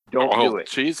Don't do it.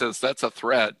 Jesus, that's a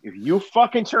threat. If you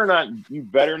fucking turn on, you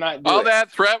better not do it. Oh, that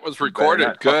threat was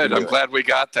recorded. Good. I'm glad we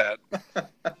got that.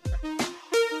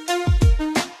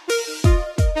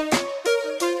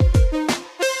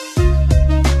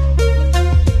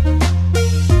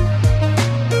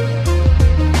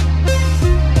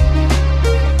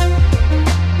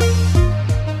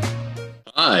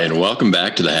 Hi, and welcome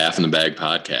back to the Half in the Bag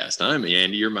podcast. I'm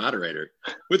Andy, your moderator.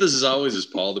 With us, as always, is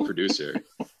Paul, the producer.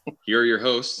 Here are your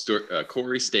hosts,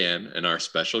 Corey Stan, and our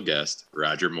special guest,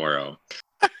 Roger Morrow.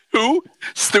 Who?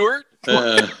 Stewart?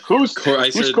 Who's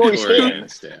Corey Stan?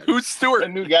 Who's Stewart? A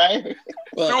new guy?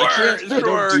 Well, I can't do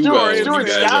well when you guys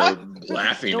are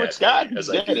laughing at me as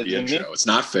I do the intro. It's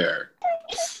not fair.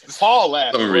 Paul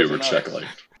laughed. Some of you were chuckling.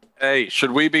 Hey,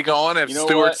 should we be going if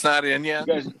Stewart's not in yet?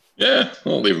 Yeah,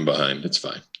 I'll leave him behind. It's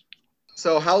fine.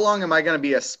 So how long am I going to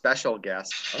be a special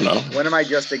guest? I don't know. When am I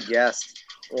just a guest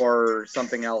or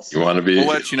something else? You want to be? We'll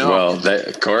let you know. Well,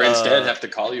 Corey and Stan have to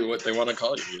call you what they want to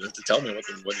call you. You have to tell me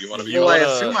what you want to be. Well, I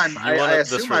assume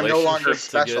I'm no longer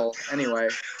special anyway.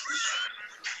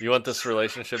 You want this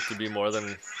relationship to be more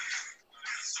than...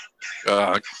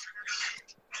 I'd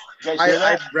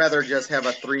rather just have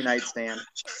a 3-night stand.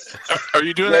 Are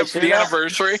you doing that for the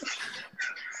anniversary?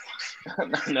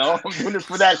 No, I'm doing it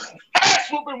for that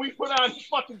ass whooping we put on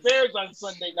fucking Bears on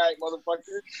Sunday night,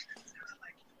 motherfuckers.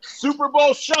 Super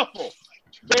Bowl shuffle.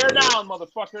 Bear down,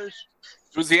 motherfuckers.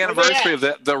 It was the anniversary of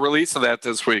the release of that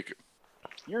this week.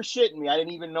 You're shitting me. I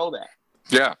didn't even know that.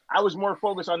 Yeah. I was more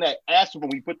focused on that ass whooping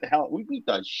we beat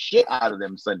the shit out of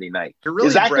them Sunday night. You're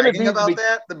really bragging about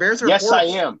that? The Bears are Yes,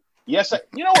 horrible. I am. Yes,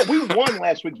 you know what? We won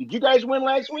last week. Did you guys win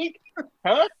last week?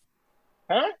 Huh?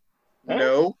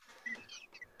 No.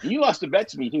 You lost a bet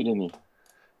to me too, didn't you?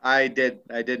 I did.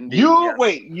 I didn't. You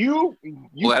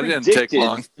that didn't take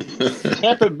long.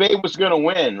 Tampa Bay was going to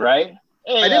win, right?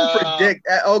 Hey, I didn't predict.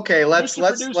 Okay, let's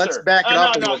back it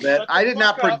up a little bit. I did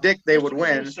not predict they would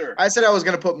win. I said I was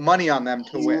going to put money on them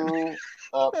to win.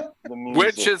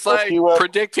 Which is like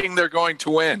predicting they're going to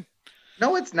win.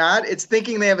 No, it's not. It's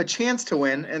thinking they have a chance to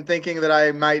win and thinking that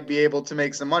I might be able to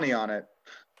make some money on it.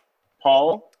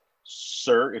 Paul,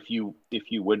 sir, if you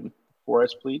would for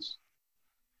us, please.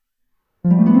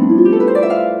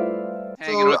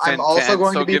 So I'm also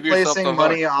going to be placing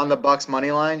money on the Bucks money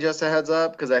line. Just a heads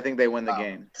up, because I think they win the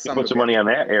game. Put some money on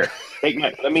that. Here,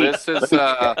 let me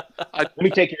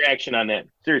take your action on that.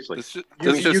 Seriously,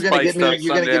 you're going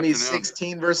to give me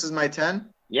 16 versus my 10.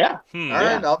 Yeah. All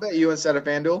right, I'll bet you instead of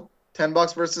FanDuel.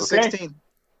 $10 versus 16.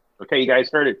 Okay, you guys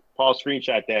heard it. Paul,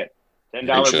 screenshot that.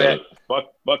 $10 bet.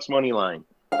 Bucks money line.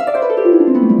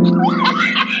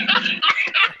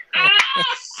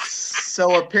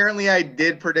 So apparently I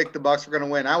did predict the Bucks were going to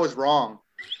win. I was wrong.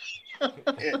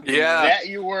 Yeah. That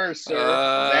you were, sir.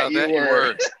 That you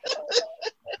were.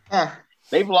 Huh.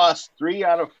 They've lost 3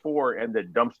 out of 4, and the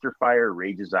dumpster fire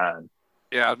rages on.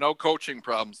 Yeah, no coaching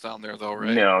problems down there, though,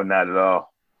 right? No, not at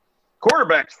all.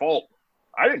 Quarterback's fault.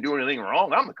 I didn't do anything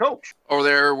wrong. I'm the coach. Over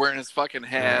there wearing his fucking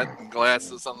hat and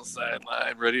glasses on the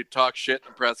sideline, ready to talk shit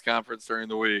in a press conference during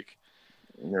the week.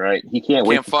 Right. He can't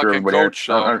wait to throw everybody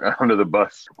under the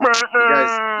bus. You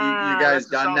guys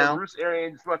done now? Bruce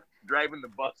Arians fucking driving the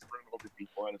bus in front of other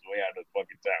people on his way out of the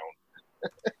fucking town.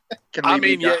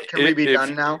 Can we be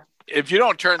done now? If you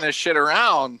don't turn this shit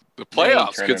around, the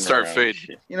playoffs could start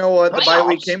fading. You know what? The bye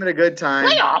week came at a good time.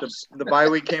 The bye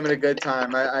week came at a good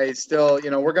time. I still,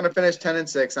 we're going to finish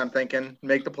 10-6, I'm thinking.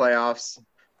 Make the playoffs.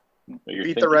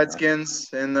 Beat the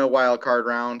Redskins in the wild card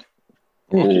round.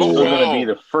 We're going to be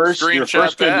the first.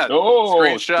 Screenshot that.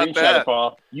 Screenshot that,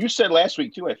 Paul. You said last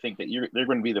week, too, I think, that they're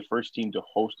going to be the first team to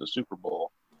host a Super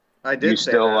Bowl. I did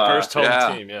say that. First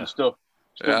home team, yeah. You still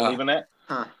believe in that?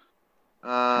 Huh.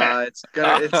 It's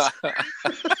gonna.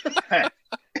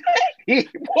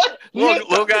 What?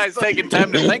 Little guy's taking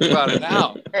time to think about it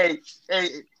now. Hey,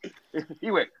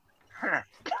 he went.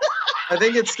 I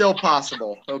think it's still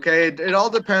possible. Okay, it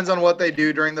all depends on what they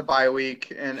do during the bye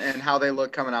week and how they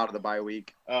look coming out of the bye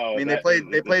week. Oh, I mean, they played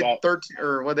 13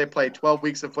 or what they played 12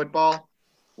 weeks of football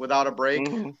without a break.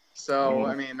 Mm-hmm. So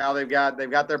I mean, now they've got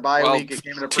their bye week. It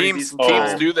came in a pretty decent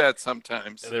teams do that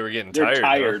sometimes. They were getting tired. They're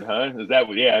tired, huh? Is that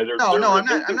what? Yeah. No, I'm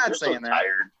not saying that.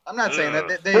 Tired. I'm not saying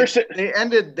that.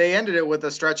 They ended it with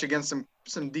a stretch against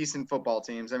some decent football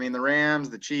teams. I mean, the Rams,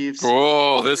 the Chiefs.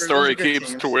 Oh, this story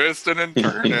keeps twisting and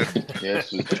turning. Yes,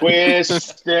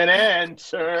 twisting and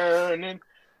turning,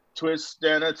 twist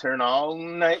and a turn all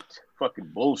night.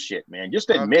 Fucking bullshit, man. Just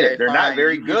admit it. They're not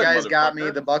very good. You guys got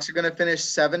me. The Bucks are going to finish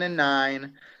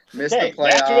 7-9. Miss the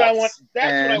playoffs. That's what I want.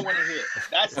 That's what I want to hear.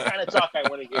 That's the kind of talk I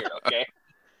want to hear. Okay,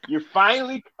 you're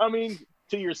finally coming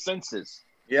to your senses.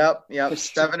 Yep.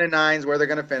 7-9 is where they're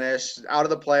going to finish out of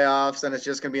the playoffs, and it's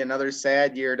just going to be another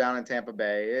sad year down in Tampa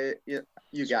Bay.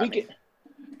 You got me.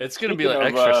 It's going to be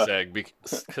like extra sad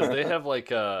because they have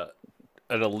like an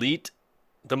elite,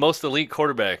 the most elite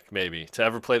quarterback maybe to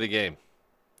ever play the game,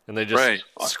 and they just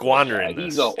squandering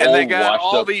this. And they got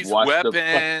all these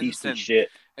weapons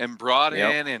and brought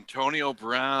in Antonio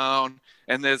Brown,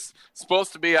 and this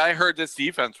supposed to be. I heard this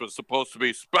defense was supposed to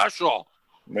be special.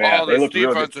 Man, this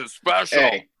defense is special.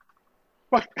 Hey,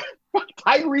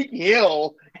 Tyreek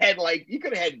Hill had you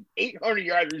could have had 800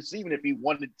 yards receiving if he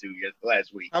wanted to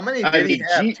last week. How many did he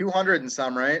have? 200 and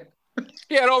some, right?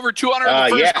 He had over 200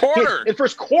 in the first quarter. In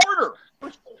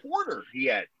first quarter he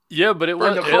had. Yeah, but I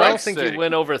don't think he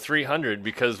went over 300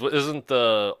 because isn't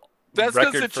the that's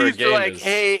record the for Chiefs a game are like,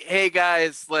 hey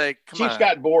guys, come Chiefs on.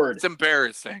 got bored. It's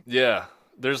embarrassing. Yeah.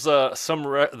 There's the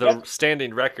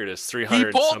standing record is 300.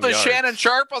 He pulled the yards. Shannon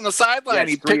Sharp on the sideline.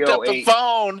 He picked up the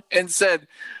phone and said,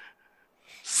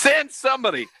 "Send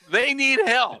somebody. They need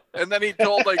help." And then he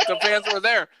told the fans were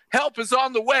there, "Help is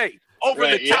on the way over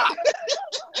the top."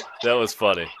 That was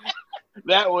funny.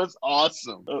 That was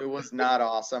awesome. It was not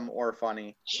awesome or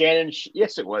funny. Shannon,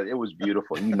 yes, it was. It was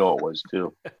beautiful. You know it was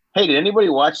too. Hey, did anybody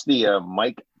watch the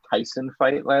Mike Tyson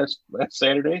fight last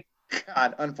Saturday?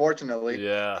 God, unfortunately.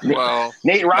 Yeah. Well,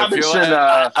 Nate Robinson.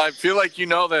 I feel like you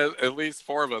know that at least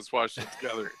 4 of us watched it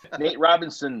together. Nate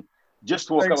Robinson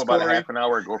just woke up about a half an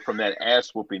hour ago from that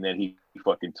ass whooping that he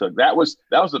fucking took. That was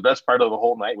the best part of the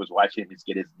whole night was watching him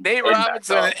get his. Nate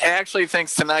Robinson actually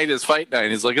thinks tonight is fight night.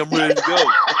 He's like, I'm ready to go.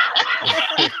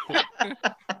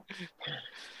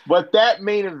 But that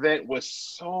main event was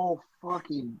so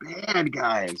fucking bad,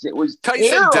 guys. It was Tyson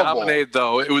terrible. dominated,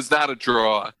 though. It was not a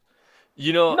draw.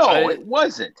 No, it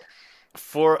wasn't.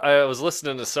 I was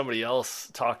listening to somebody else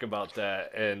talk about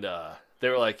that, and they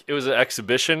were like, it was an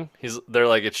exhibition. They're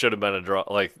like, it should have been a draw.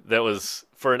 Like, that was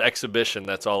for an exhibition.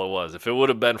 That's all it was. If it would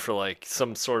have been for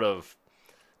some sort of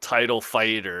title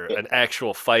fight or an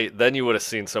actual fight, then you would have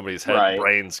seen somebody's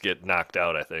brains get knocked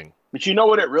out, I think. But you know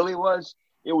what it really was?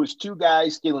 It was 2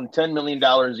 guys stealing $10 million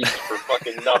each for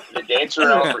fucking nothing to dance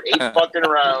around for 8 fucking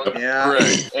rounds. Yeah.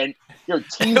 And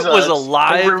it was a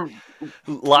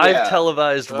live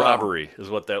televised robbery is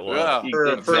what that was. Yeah.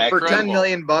 For $10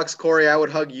 million, Corey, I would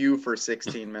hug you for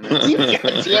 16 minutes.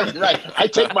 Yeah, right. I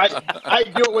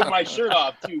do it with my shirt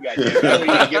off too, guys.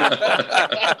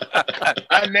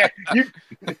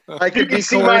 I could be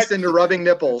coerced into rubbing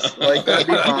nipples. That'd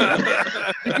be fun.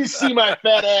 You can see my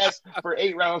fat ass for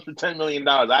 8 rounds for $10 million.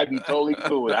 I'd be totally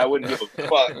cool with it. I wouldn't give a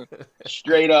fuck.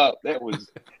 Straight up. That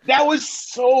was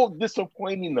so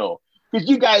disappointing though. Because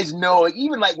you guys know,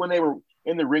 even when they were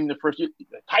in the ring the first year,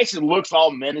 Tyson looks all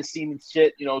menacing and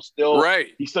shit, still. Right.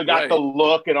 He still got the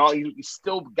look and all. He's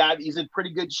in pretty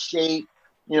good shape.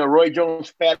 Roy Jones'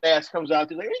 fat ass comes out.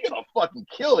 He's like, you're going to fucking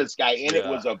kill this guy. And it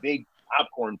was a big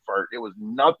popcorn fart. It was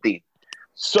nothing.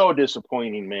 So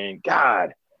disappointing, man.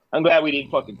 God. I'm glad we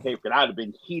didn't fucking pay for it. I'd have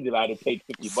been heated. I'd have paid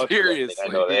 $50. Seriously. I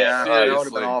know that. Yeah, that would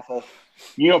have been awful.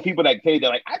 People that paid, they're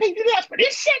like, I didn't do that for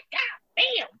this shit. God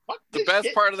damn. Fuck the best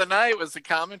shit. part of the night was the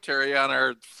commentary on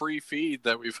our free feed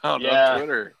that we found on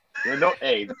Twitter.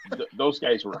 Those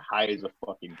guys were high as a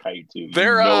fucking kite too.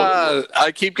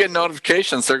 I keep getting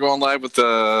notifications. They're going live with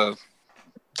the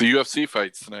UFC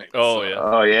fights tonight. Oh, yeah.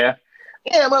 Oh, yeah.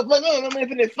 Yeah, motherfucker,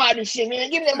 I'm in this fight and shit, man.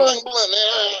 Give me that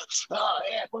motherfucker. Oh,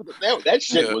 yeah. That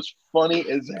shit was funny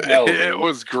as hell. It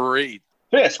was great.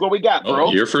 Fisk, what we got,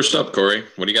 bro? You're first up, Corey.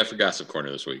 What do you got for Gossip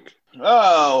Corner this week?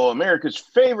 Oh, America's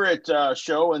favorite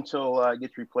show until it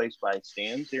gets replaced by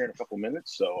Stan's here in a couple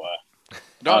minutes. So,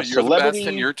 you're the best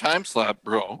in your time slot,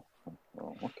 bro.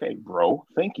 Oh, okay, bro.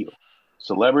 Thank you.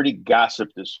 Celebrity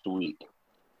gossip this week.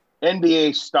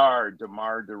 NBA star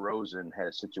DeMar DeRozan had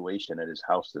a situation at his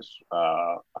house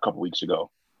a couple weeks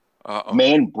ago.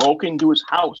 Man broke into his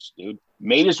house, dude.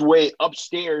 Made his way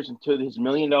upstairs into his $1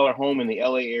 million home in the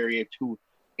LA area to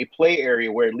a play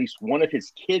area where at least one of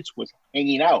his kids was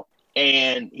hanging out.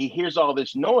 And he hears all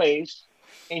this noise,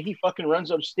 and he fucking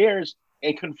runs upstairs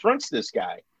and confronts this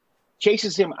guy.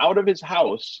 Chases him out of his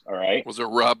house, all right? Was it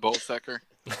Rob Bosecker?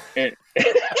 And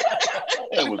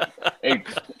it was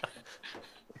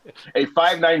a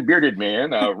 5'9" bearded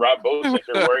man, Rob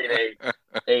Bosecker, wearing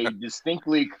a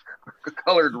distinctly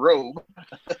colored robe.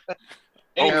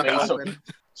 Anyway,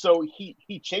 so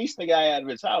he chased the guy out of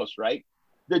his house, right?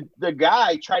 The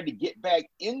guy tried to get back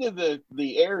into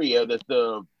the area that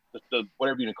the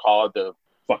whatever you call it, the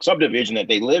subdivision that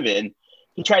they live in.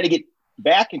 He tried to get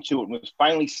back into it and was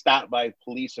finally stopped by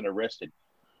police and arrested.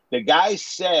 The guy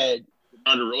said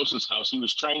under Rosa's house he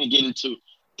was trying to get into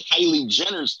Kylie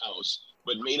Jenner's house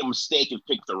but made a mistake and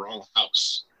picked the wrong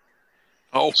house.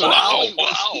 Oh, so wow.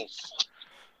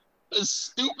 A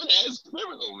stupid-ass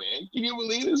criminal, man. Can you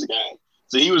believe this guy?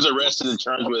 So he was arrested and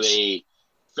charged with a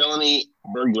felony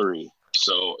burglary.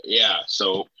 So, yeah.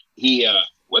 So he,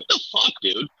 what the fuck,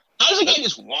 dude? How does a guy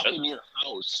just walk into your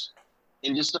house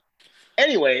and just...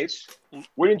 Anyways,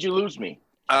 where did you lose me?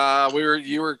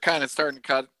 You were kind of starting to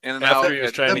cut in and out. He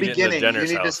was trying to get into Jenner's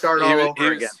you need house. to start all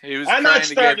over again. I'm not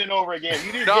starting over again.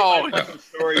 You didn't get my fucking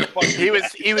story.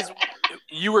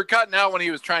 You were cutting out when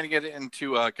he was trying to get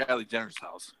into Kylie Jenner's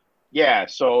house. Yeah,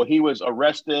 so he was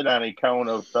arrested on a count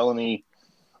of felony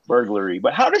burglary.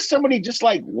 But how does somebody just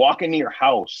like walk into your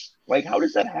house? Like, how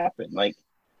does that happen? Like,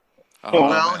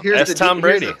 well, here's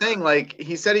the thing. Like,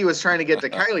 he said he was trying to get to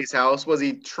Kylie's house. Was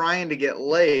he trying to get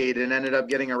laid and ended up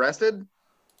getting arrested?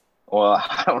 Well,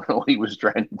 I don't know what he was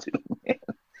trying to do, man.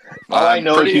 All I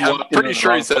know is I'm pretty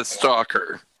sure he said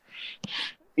stalker.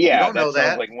 Yeah, you don't know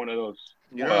that. Like one of those.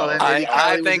 You know that.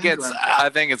 I think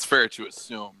it's fair to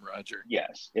assume, Roger.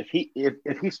 Yes, if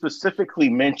he specifically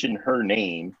mentioned her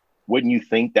name, wouldn't you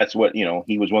think that's what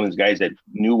he was one of those guys that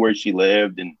knew where she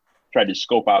lived and tried to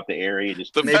scope out the area?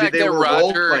 Just the fact that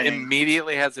Roger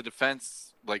immediately has a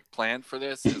defense plan for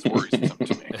this is worrisome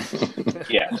to me.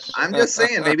 Yes, I'm just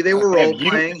saying maybe they were role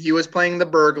playing. He was playing the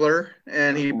burglar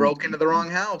and he broke into the wrong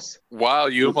house. Wow,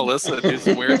 you and Melissa do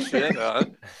some weird shit, huh?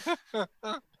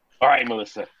 All right,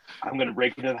 Melissa, I'm gonna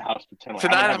break into the house. Pretend like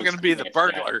tonight I'm gonna be the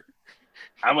burglar.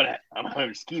 I'm gonna have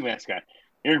a ski mask on.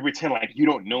 You're gonna pretend like you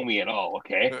don't know me at all.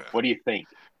 Okay? What do you think?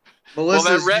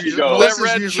 Melissa's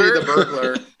usually the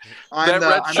burglar. I'm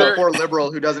the poor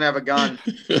liberal who doesn't have a gun.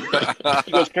 He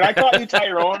goes, "Can I call you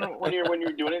Tyrone when you're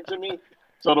doing it to me?"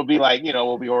 So it'll be like,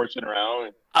 we'll be horsing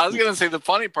around. I was gonna say the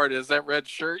funny part is that red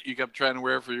shirt you kept trying to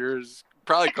wear for years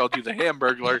probably called you the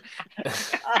Hamburglar.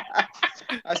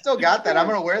 I still got that. I'm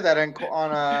gonna wear that on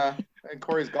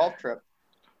Corey's golf trip.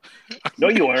 No,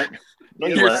 you aren't. No,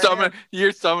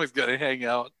 your stomach's gonna hang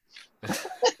out.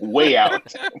 Way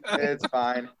out. It's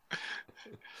fine.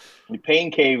 The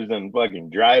pain caves and fucking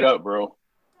dried up, bro.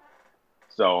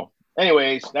 So,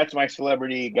 anyways, that's my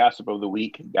celebrity gossip of the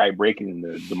week. Guy breaking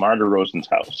into DeMar DeRozan's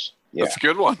house. Yeah. That's a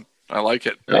good one. I like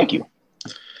it. Thank you.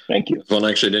 One I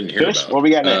actually didn't hear about. What we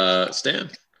got next? Stan.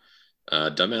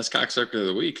 Dumbass cocksucker of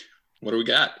the week. What do we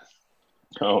got?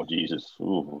 Oh, Jesus.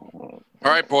 Ooh. All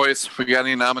right, boys. We got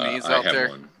any nominees out there?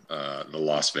 I have one. The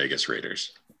Las Vegas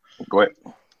Raiders. Go ahead.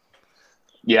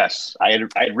 Yes, I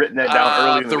had written that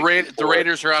down earlier. The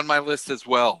Raiders are on my list as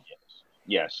well.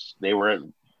 Yes, they were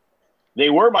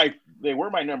my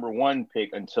number one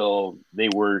pick until they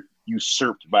were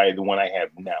usurped by the one I have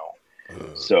now.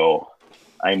 So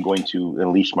I'm going to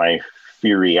unleash my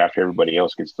fury after everybody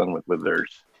else gets done with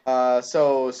theirs.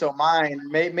 So mine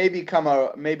may become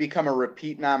a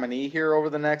repeat nominee here over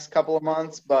the next couple of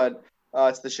months, but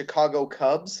it's the Chicago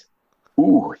Cubs.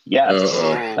 Ooh, yes,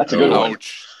 that's a good one.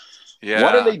 Yeah.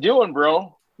 What are they doing,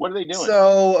 bro? What are they doing?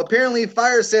 So apparently,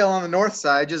 fire sale on the north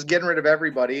side, just getting rid of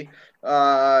everybody.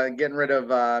 Getting rid of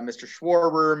Mr.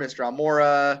 Schwarber, Mr.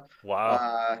 Almora.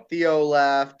 Wow. Theo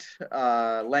left.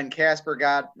 Len Casper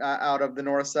got out of the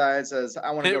north side. Says, "I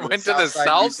want to go to the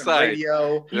south side.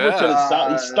 Radio." He went to the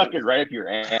south. He stuck it right up your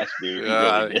ass, dude.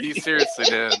 Yeah, he seriously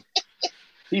did.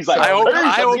 He's like, I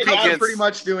hope he gets pretty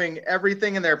much doing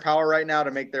everything in their power right now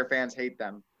to make their fans hate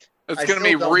them. It's going to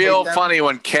be real funny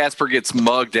when Casper gets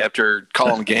mugged after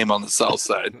calling a game on the south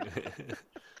side.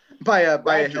 by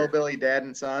a hillbilly dad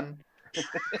and son.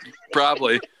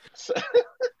 Probably.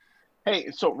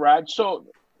 So Rod,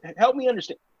 help me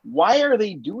understand. Why are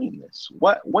they doing this?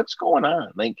 What's going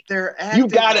on? Like, they're acting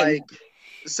like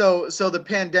so the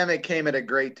pandemic came at a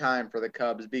great time for the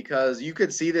Cubs because you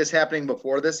could see this happening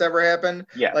before this ever happened.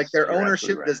 Yes, like their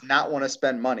ownership does not want to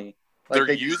spend money. Like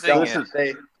they're using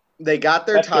it. They got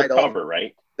their title. Their cover,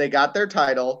 right? They got their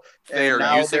title. They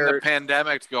are using the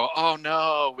pandemic to go, oh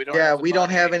no, we don't. Yeah, we don't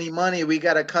have any money. We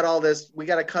got to cut all this. We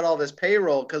got to cut all this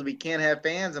payroll because we can't have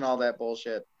fans and all that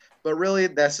bullshit. But really,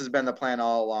 this has been the plan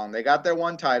all along. They got their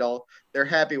one title. They're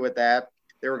happy with that.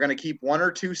 They were going to keep one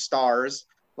or two stars.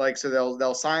 Like, so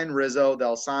they'll sign Rizzo,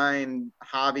 they'll sign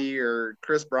Javi or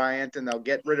Chris Bryant, and they'll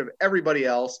get rid of everybody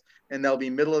else, and they'll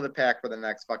be middle of the pack for the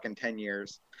next fucking 10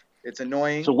 years. It's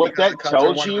annoying. So what that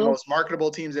tells one you, of the most marketable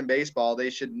teams in baseball,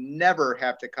 they should never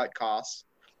have to cut costs,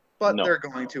 but they're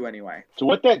going to anyway. So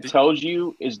what that tells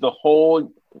you is the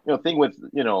whole thing with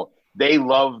they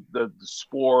love the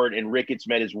sport, and Ricketts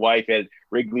met his wife at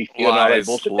Wrigley Field and all that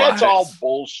bullshit. That's all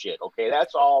bullshit. Okay,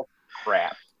 that's all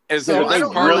crap. So I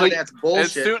don't know that that's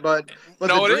bullshit, but the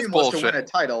dream was to win a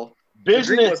title. business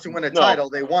the dream was to win a title.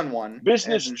 They won one.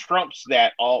 Business trumps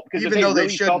that all because if they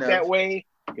really felt that way,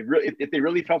 if they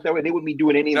really felt that way, they wouldn't be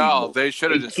doing any. No, they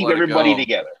should have just keep everybody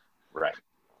together. Right.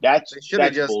 They should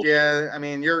have just bullshit. Yeah. I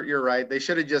mean, you're right. They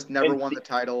should have just never won the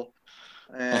title.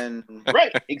 And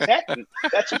right, exactly.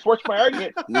 That supports my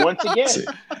argument once again.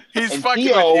 He's fucking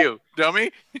with you,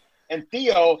 dummy. And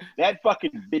Theo, that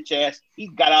fucking bitch ass, he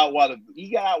got out while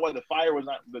the fire was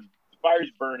on. The fire's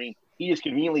burning. He just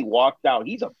conveniently walked out.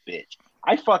 He's a bitch.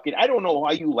 I don't know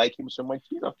why you like him so much.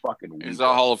 He's a fucking weasel. He's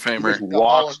a Hall of Famer.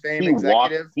 Hall of Fame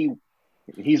executive.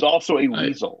 He's also a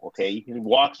weasel, okay? He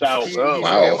walks out. He's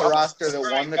the roster that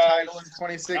won the title in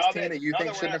 2016 that you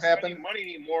think shouldn't have happened? Money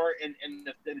anymore, and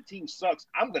the team sucks.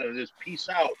 I'm going to just peace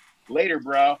out. Later,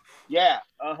 bro. Yeah,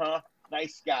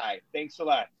 nice guy. Thanks a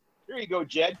lot. There you go,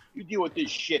 Jed. You deal with this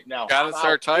shit now. Got us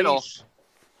our title.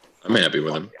 I'm happy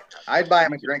with him. I'd buy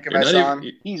him a drink if I saw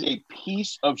him. He's a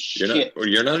piece of shit.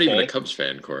 You're not even a Cubs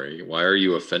fan, Corey. Why are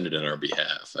you offended on our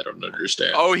behalf? I don't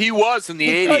understand. Oh, he was in the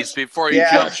 80s before he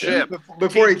jumped ship.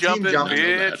 Before he team jumped.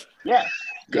 Yeah.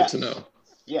 Good to know.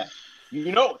 Yeah.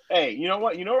 You know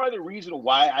what? You know the reason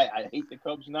why I hate the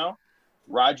Cubs now?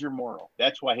 Roger Morrow.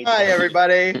 That's why I hate Hi,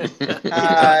 everybody.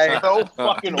 Hi. So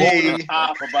fucking over the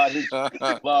top about his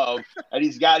love. And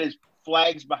he's got his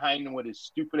flags behind him with his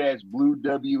stupid ass blue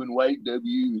W and white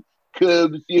W.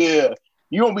 Cubs, yeah.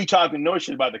 You won't be talking no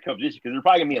shit about the Cubs this year because they're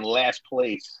probably gonna be in last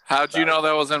place. How'd you know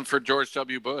that wasn't for George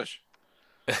W. Bush?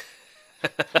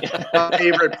 My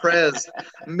favorite prez.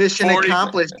 Mission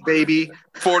accomplished, baby.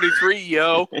 43,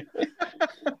 yo.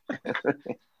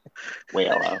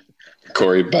 Well,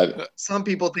 Corey, but some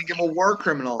people think I'm a war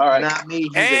criminal. Not me.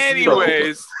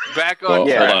 Anyways, back on. Hold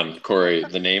on, Corey.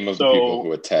 The name of the people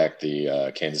who attacked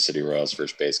the Kansas City Royals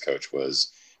first base coach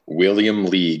was William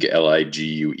Ligue, Ligue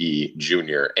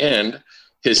Jr., and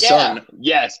his son,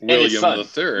 William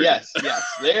III. Yes,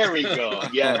 there we go.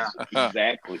 Yes,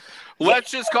 exactly.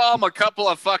 Let's just call him a couple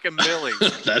of fucking millies.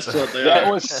 That's what they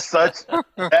are.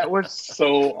 That was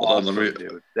so awesome,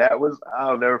 dude.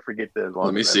 I'll never forget that.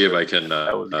 Let me see if I can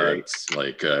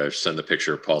send the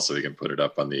picture of Paul so we can put it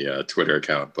up on the Twitter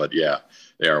account. But yeah,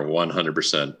 they are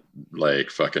 100%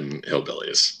 like fucking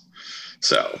hillbillies.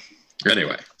 So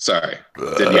anyway, sorry.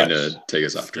 Didn't mean to take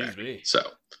us off track. So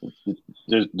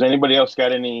does anybody else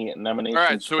got any nominations? All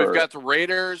right, so we've got the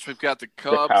Raiders, we've got the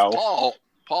Cubs.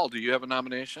 Paul, do you have a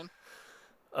nomination?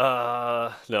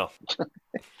 No. All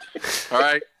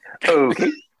right.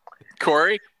 Okay.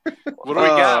 Corey, what do we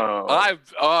got?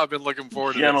 I've been looking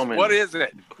forward to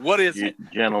this. What is it?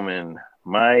 Gentlemen,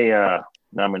 my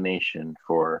nomination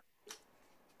for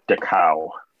the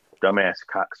cow, dumbass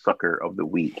cocksucker of the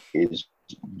week, is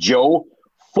Joe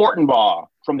Fortenbaugh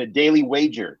from the Daily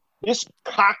Wager. This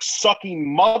cocksucking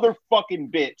motherfucking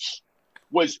bitch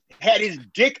had his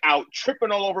dick out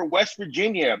tripping all over West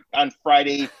Virginia on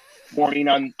Friday morning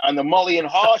on the Mully and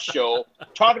Haw show,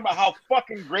 talking about how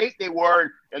fucking great they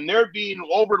were and they're being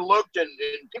overlooked and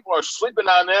people are sleeping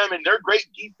on them and they're great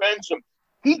defense. And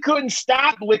he couldn't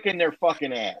stop licking their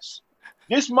fucking ass.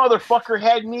 This motherfucker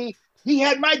had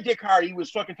my dick hard. He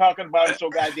was fucking talking about it so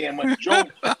goddamn much.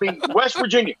 West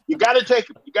Virginia, you got to take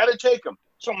him. You got to take him.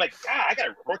 So I'm like, God, I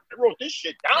wrote this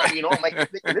shit down. You know, I'm like,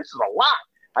 this is a lot.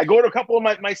 I go to a couple of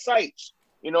my sites,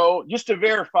 you know, just to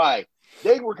verify.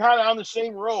 They were kind of on the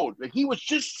same road, but he was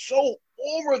just so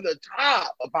over the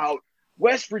top about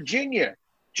West Virginia.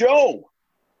 Joe,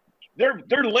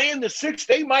 they're laying the 6.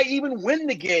 They might even win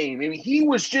the game. I mean, he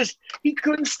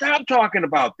couldn't stop talking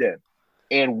about them.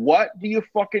 And what do you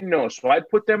fucking know? So I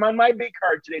put them on my big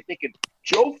card today thinking,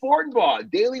 Joe Fortenbaugh,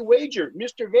 Daily Wager,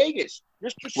 Mr. Vegas,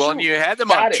 Mr. Well, and you had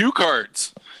them on 2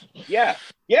 cards. Yeah.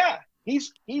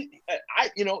 He's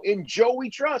in Joe we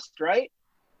trust, right?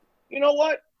 You know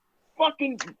what?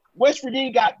 Fucking West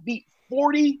Virginia got beat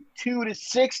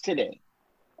 42-6 today.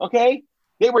 Okay?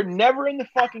 They were never in the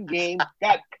fucking game,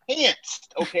 got pantsed,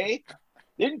 okay?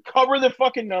 Didn't cover the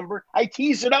fucking number. I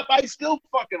teased it up, I still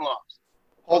fucking lost.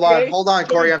 Hold on,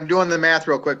 Corey. I'm doing the math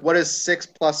real quick. What is 6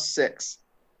 plus 6?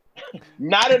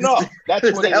 Not enough. That's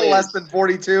is that less than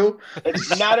 42?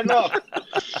 It's not enough.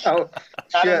 Oh,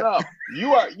 not shit. enough.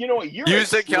 You are, you know what?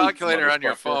 Use the calculator on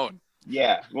your phone.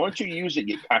 Yeah. Why don't you use it,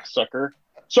 you cocksucker?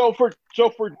 So for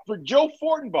Joe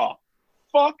Fortenbaugh,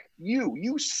 fuck you.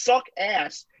 You suck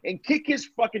ass and kick his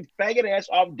fucking faggot ass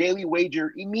off Daily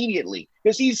Wager immediately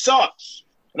because he sucks.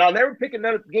 And I'll never pick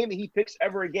another game that he picks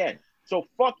ever again. So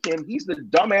fuck him. He's the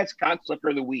dumbass cocksucker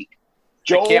of the week.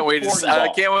 Joe I can't wait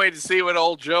to see what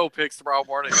old Joe picks tomorrow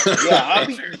morning. Yeah,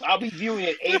 I'll be viewing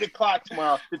at 8:00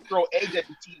 tomorrow to throw eggs at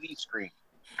the TV screen.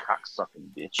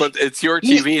 Cocksucking bitch. But it's your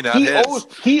TV, not his.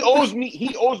 He owes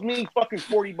me fucking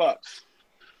 $40.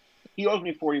 He owes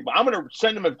me $40. I'm gonna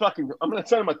send him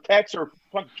a text or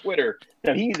fucking Twitter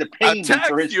that he needs to pay me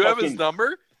for his. You have his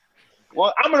number?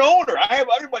 Well, I'm an owner. I have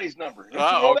everybody's number. Don't you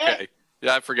know okay. That?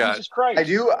 Yeah, I forgot. Jesus Christ.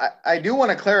 I do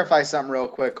want to clarify something real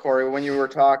quick, Corey. When you were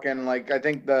talking, like I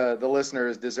think the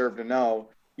listeners deserve to know.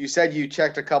 You said you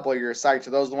checked a couple of your sites.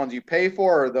 Are those the ones you pay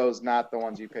for, or are those not the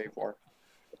ones you pay for?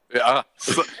 Yeah,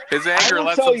 his anger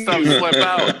lets some stuff slip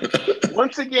out.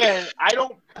 Once again, I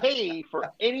don't pay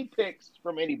for any picks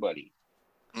from anybody.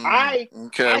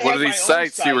 Okay, what are these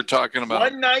sites you were talking about?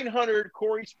 1-900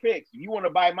 Corey's Picks. If you want to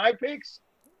buy my picks,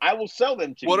 I will sell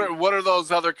them to you. What are those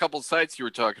other couple sites you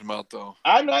were talking about, though?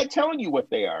 I'm not telling you what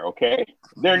they are, okay?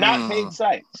 They're not paid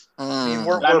sites. I mean,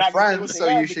 we're friends,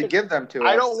 so you should give them to us.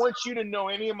 I don't want you to know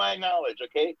any of my knowledge,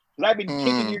 okay? Because I've been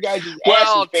kicking your guys' ass.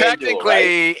 Well,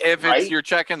 technically, if you're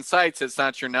checking sites, it's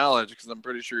not your knowledge, because I'm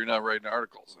pretty sure you're not writing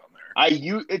articles on there.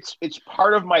 It's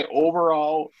part of my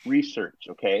overall research,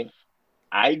 okay?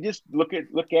 I just look at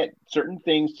certain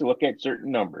things to look at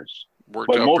certain numbers.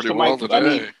 Worked out pretty well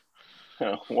today.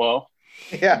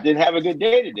 Didn't have a good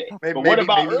day today.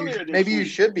 Maybe you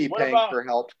should be paying for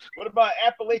help. What about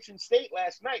Appalachian State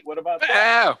last night? What about that?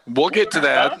 Yeah, we'll get to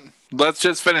that. Let's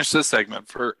just finish this segment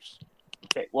first.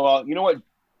 Okay. Well, you know what?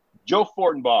 Joe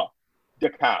Fortenbaugh,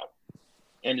 DeKalb.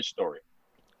 End of story.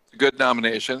 Good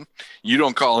nomination. You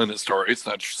don't call in a story. It's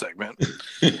not your segment. Look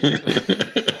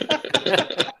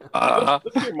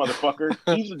here, motherfucker.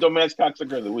 He's the domestic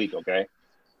cocksucker of the week, okay?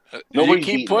 You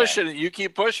keep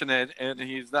pushing it, and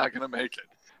he's not going to make it.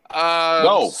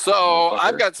 No. So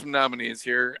I've got some nominees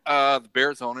here. The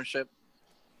Bears ownership.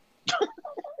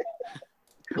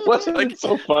 Wasn't it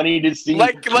so funny to see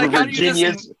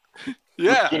Virginia's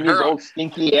old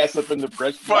stinky ass up in the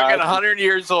press box? Fucking 100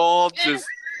 years old. These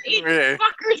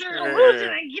fuckers are losing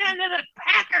again to the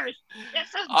Packers.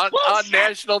 On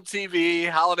national TV,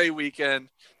 holiday weekend.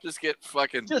 Just get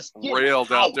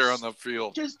railed out there on the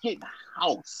field. Just get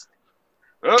housed.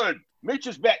 Mitch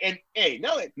is back. And, hey,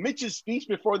 now that Mitch's speech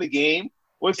before the game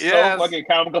was so fucking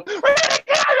comical.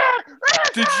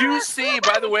 Did you see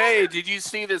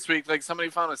this week, like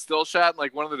somebody found a still shot and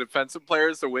like one of the defensive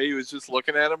players, the way he was just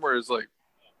looking at him, where it's like,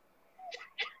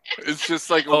 it's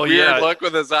just like a weird look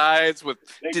with his eyes with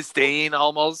disdain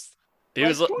almost. He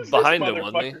was behind him,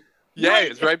 wasn't he? Yeah, he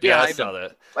was right behind him. I saw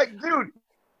that. Like, dude.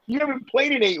 You haven't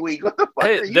played in 8 weeks. What the fuck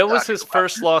hey, that was his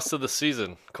first loss of the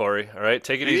season, Corey. All right,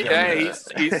 take it easy. Yeah, he's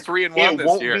 3-1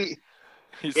 this year.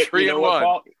 He's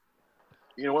 3-1.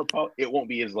 You know what, Paul? It won't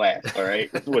be his last. All right,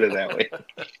 let's put it that way.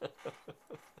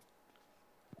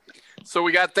 So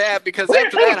we got that because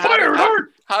after that,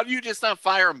 how do you just not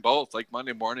fire them both like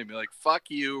Monday morning? Be like, fuck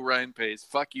you, Ryan Pace.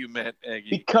 Fuck you, Matt Nagy.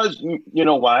 Because you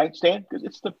know why, Stan? Because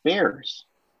it's the Bears.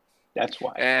 That's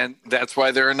why. And that's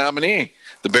why they're a nominee.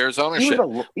 The Bears ownership.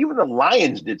 Even the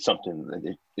Lions did something that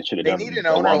they should have done. They need an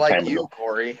owner like you,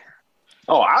 Corey.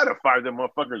 Oh, I'd have fired them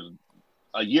motherfuckers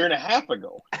a year and a half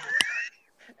ago.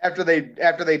 After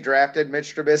they drafted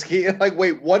Mitch Trubisky, like,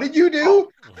 wait, what did you do?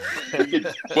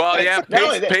 Well, yeah,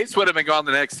 Pace would have been gone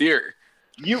the next year.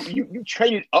 You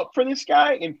traded up for this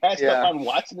guy and passed up on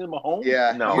Watson and Mahomes?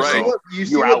 Yeah. No. Right. You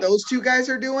see what those two guys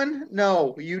are doing?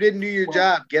 No, you didn't do your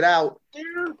job. Get out.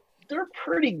 They're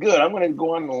pretty good. I'm going to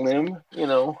go on a limb,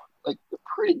 like they're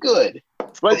pretty good.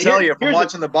 But I'll tell you, from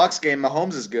watching the Bucs game,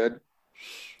 Mahomes is good.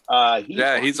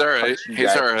 He's all right.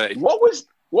 He's all right. What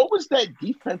was that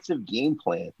defensive game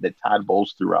plan that Todd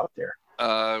Bowles threw out there?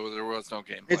 There was no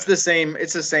game plan. It's the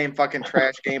same fucking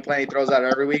trash game plan he throws out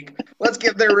every week. Let's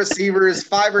give their receivers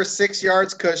 5 or 6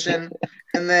 yards cushion,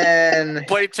 and then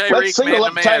play Tyreek. Let's single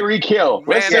up Tyreek Hill.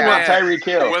 Let's single up Tyreek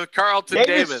Hill with Carlton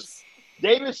Davis.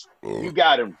 Davis, you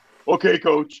got him. Okay,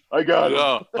 Coach, I got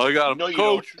him. I got him. No,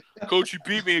 Coach, you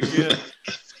beat me again.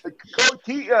 Coach,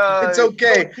 it's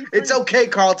okay. It's okay,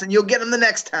 Carlton. You'll get him the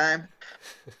next time.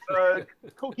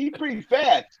 Coach, he's pretty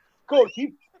fast. Coach,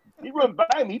 he run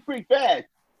by me. He's pretty fast.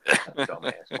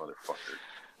 Dumbass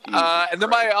motherfucker. And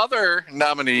then my other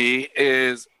nominee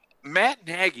is Matt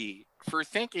Nagy for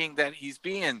thinking that he's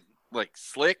being like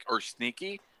slick or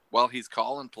sneaky while he's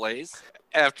calling plays.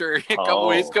 After a couple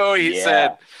weeks ago, he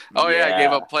said, I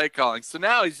gave up play calling. So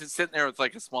now he's just sitting there with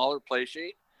like a smaller play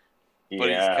sheet. But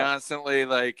he's constantly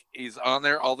like, he's on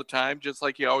there all the time, just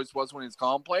like he always was when he's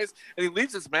calling plays. And he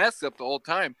leaves his mask up the whole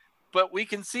time. But we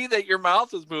can see that your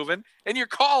mouth is moving and you're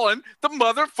calling the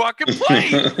motherfucking play.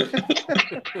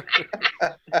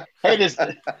 Hey, does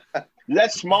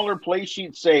that smaller play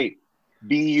sheet say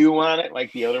BU on it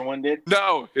like the other one did?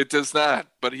 No, it does not.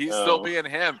 But he's still being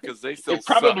him because they still It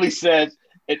probably says,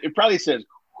 it probably says,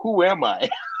 who am I?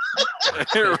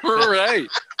 Right.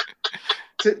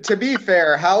 To be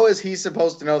fair, how is he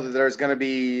supposed to know that there's going to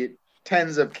be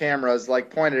tens of cameras like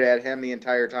pointed at him the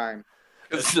entire time?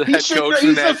 He's the head coach of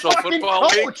the National Football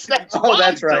League.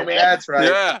 That's right. That's right.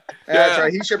 Yeah. That's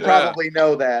right. He should probably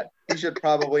know that. He should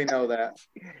probably know that.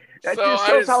 That So just I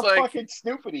shows was how like, fucking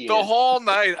stupid he is. The whole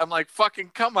night, I'm like,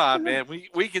 fucking come on, man.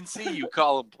 We can see you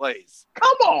calling plays.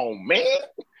 Come on, man.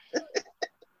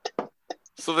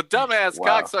 So the dumbass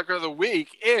Wow. cocksucker of the week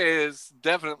is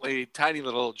definitely tiny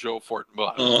little Joe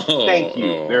Fortenbaugh. Oh, Thank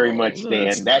you very much, Dan.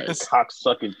 that's That nice.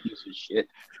 cocksucking piece of shit.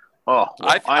 Oh,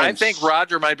 well, I think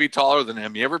Roger might be taller than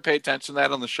him. You ever pay attention to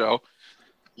that on the show?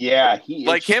 Yeah, he is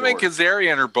like him short. and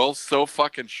Kazarian are both so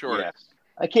fucking short. Yes.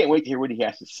 I can't wait to hear what he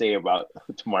has to say about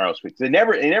tomorrow's week. They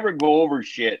never go over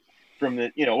shit from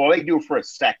the, well, they do it for a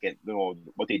second,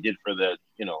 what they did for the,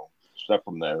 stuff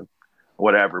from the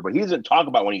whatever, but he doesn't talk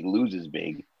about when he loses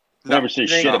big. He never says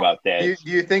shit about that. Do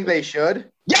you think they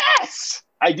should? Yes!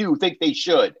 I do think they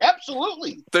should.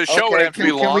 Absolutely. The show would have to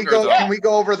be longer, though. Can we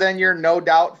go over then your no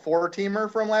doubt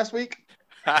 4-teamer from last week?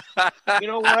 You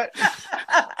know what?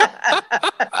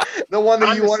 The one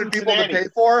that you wanted people to pay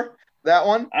for? That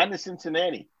one? I'm the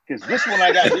Cincinnati. Because this one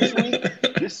I got this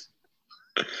week, this.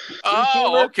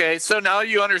 Oh, okay. So now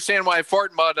you understand why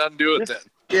Fortenbaugh doesn't do it then.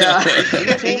 Yeah,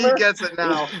 he gets it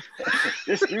now.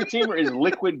 This 3-teamer is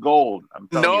liquid gold. I'm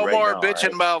telling No you right more now, bitching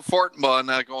right? about Fortenbaugh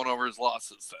not going over his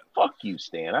losses then. Fuck you,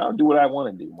 Stan. I don't do what I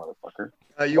want to do, motherfucker.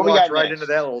 You walked right into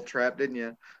that little trap, didn't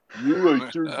you? You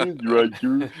sure did,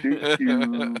 Roger. Thank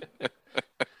you.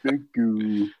 Thank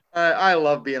you. I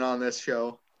love being on this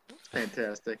show.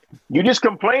 Fantastic. You just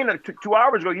complained 2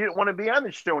 hours ago you didn't want to be on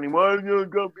the show anymore. You're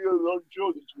going to be on the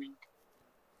show this week.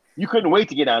 You couldn't wait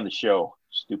to get on the show,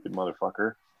 stupid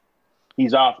motherfucker.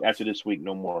 He's off after this week.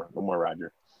 No more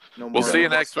Roger. No more. We'll see you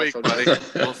next week, buddy.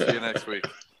 We'll see you next week.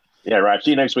 Yeah, Raj.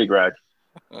 See you next week, Raj.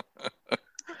 All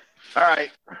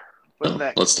right. What's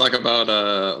next? Let's talk about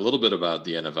a little bit about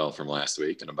the NFL from last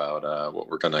week and about what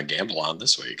we're going to gamble on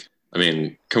this week. I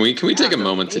mean, can we take a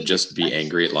moment to just be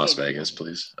angry at Las Vegas,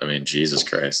 please? I mean, Jesus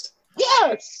Christ.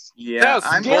 Yes. Yeah,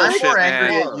 I'm more bullshit, angry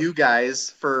man. at you guys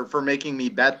for making me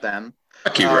bet them.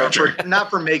 Fuck you, Roger. Not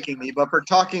for making me, but for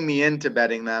talking me into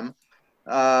betting them.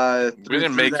 We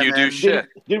didn't make you do shit.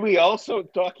 Did we also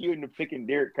talk you into picking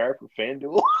Derek Carr for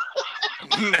FanDuel?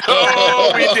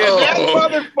 No, we didn't.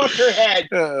 That motherfucker had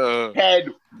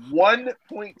 1.6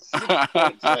 points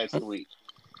last week.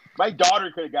 My daughter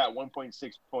could have got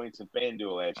 1.6 points in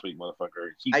FanDuel last week,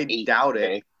 motherfucker. I doubt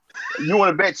it. You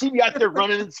want to bet? She be out there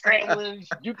running and scrambling,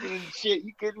 juking and shit.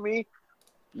 You kidding me?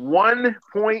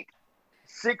 1.6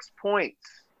 points.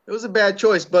 It was a bad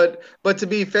choice, but to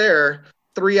be fair,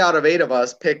 3 out of 8 of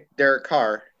us picked Derek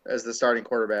Carr as the starting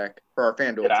quarterback for our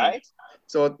FanDuel Did I? team.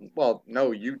 So, well,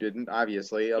 no, you didn't,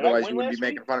 obviously. Otherwise, you wouldn't be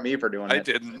making fun of me for doing it. I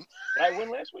didn't. Did I win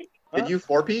last week? Did you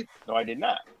 4-peat? No, I did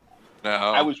not. No,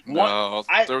 I was one. no.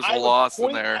 There's a loss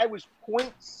in there. I was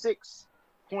 0.6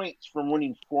 points from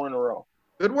winning 4 in a row.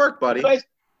 Good work, buddy. Do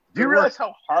you realize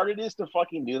how hard it is to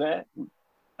fucking do that?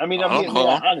 I mean, I'm being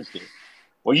honest here.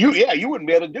 Well, you wouldn't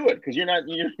be able to do it because you're not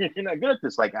good at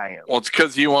this like I am. Well, it's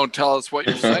because you won't tell us what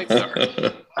your sites are.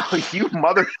 Oh, you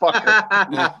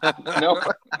motherfucker! No,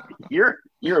 you're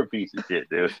a piece of shit,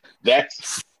 dude.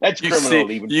 That's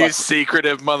criminal. You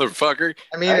secretive motherfucker.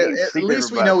 I mean, at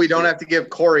least we know we don't have to give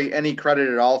Corey any credit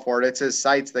at all for it. It's his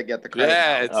sites that get the credit.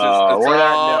 Yeah, it's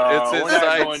his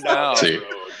sites now.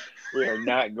 We are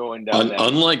not going down that.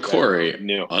 Unlike Corey,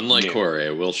 Corey, I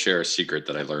will share a secret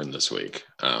that I learned this week.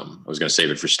 I was going to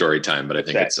save it for story time, but I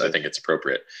think it's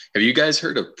appropriate. Have you guys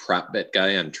heard of Prop Bet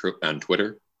Guy on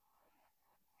Twitter?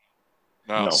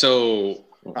 No. So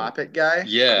Prop It Guy?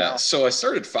 Yeah. So I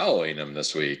started following him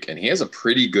this week, and he has a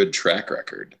pretty good track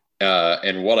record.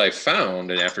 And what I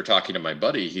found, and after talking to my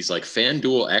buddy, he's like,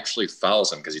 FanDuel actually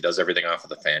follows him because he does everything off of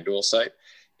the FanDuel site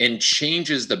and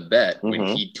changes the bet when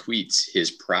he tweets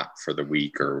his prop for the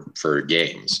week or for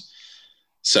games.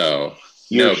 So,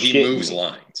 he moves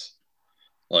lines.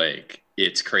 Like,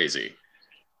 it's crazy.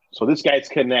 So this guy's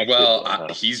connected. Well,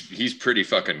 he's pretty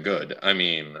fucking good. I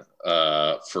mean,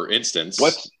 for instance,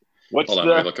 hold on,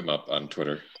 let me look him up on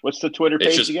Twitter. What's the Twitter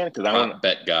page again? Because I want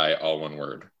Bet Guy, all one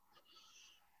word.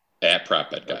 At Prop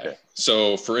Bet Guy. Okay.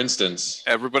 So, for instance,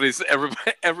 everyone's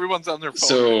on their phone.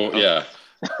 So yeah.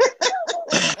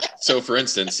 So, for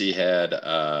instance, he had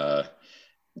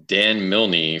Dax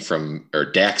Milne from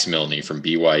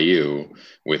BYU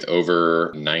with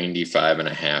over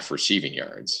 95.5 receiving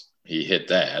yards. He hit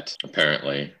that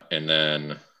apparently, and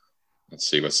then let's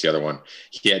see what's the other one.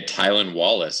 He had Tylan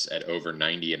Wallace at over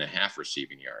 90.5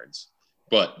 receiving yards,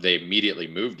 but they immediately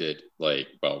moved it.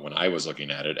 When I was looking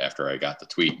at it after I got the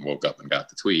tweet and woke up and got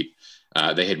the tweet,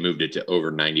 they had moved it to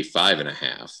over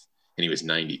 95.5. And he was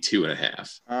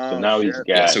 92.5. So now he's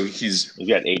got he's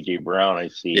got AJ Brown. I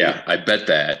see. Yeah, I bet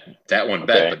that one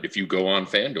bet. But if you go on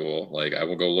FanDuel, I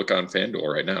will go look on FanDuel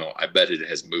right now. I bet it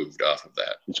has moved off of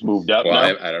that. It's moved up. Well,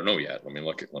 I don't know yet. Let me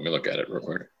look at it real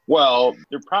quick. Well,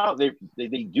 they're probably they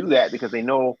do that because they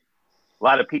know a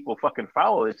lot of people fucking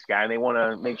follow this guy and they want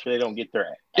to make sure they don't get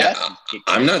their asses kicked.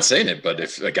 I'm not saying it, but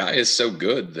if a guy is so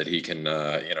good that he can,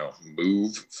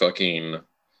 move fucking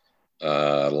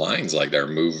lines like that, or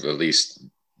move at least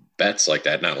bets like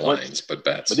that, not lines, but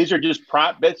bets. But these are just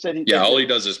prop bets that all he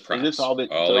does is props. Is all he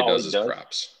does is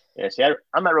props. Yeah, see,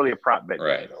 I'm not really a prop bet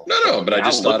right guy, No, but I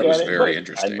just thought it was very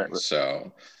interesting.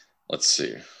 So let's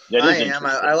see. I am.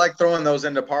 I like throwing those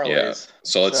into parlays. Yeah.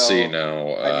 So let's see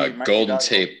now. Golden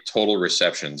Tape total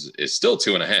receptions is still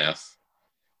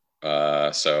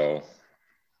 2.5. So.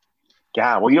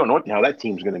 God, well, you don't know what the hell that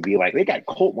team's going to be like. They got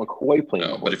Colt McCoy playing.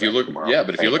 No, but if you look,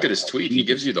 if you look at his tweet, he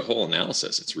gives you the whole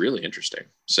analysis. It's really interesting.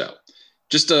 So,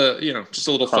 just a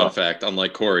little fun fact.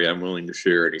 Unlike Corey, I'm willing to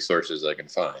share any sources I can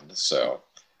find. So,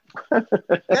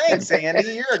 thanks,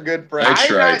 Andy. You're a good friend. I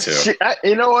try to.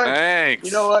 You know what? Thanks.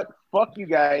 You know what? Fuck you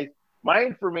guys. My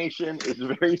information is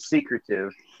very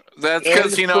secretive. That's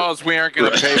because he knows we aren't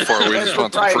going to pay for it. We just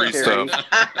want some free stuff.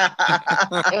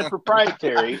 And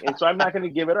proprietary, and so I'm not going to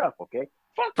give it up. Okay.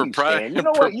 Fuck you, Stan. You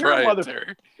know what? You're a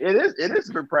mother. It is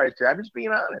proprietary. I'm just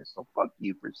being honest. So fuck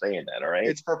you for saying that. All right.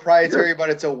 It's proprietary, but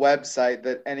it's a website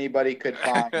that anybody could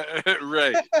find.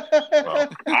 Right. Well,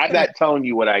 I'm not telling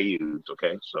you what I use.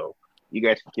 Okay. So you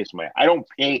guys can kiss my. I don't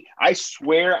pay. I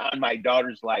swear on my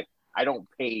daughter's life, I don't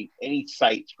pay any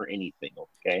sites for anything.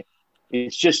 Okay.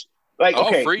 It's just.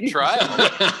 Free trial.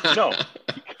 No.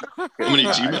 How many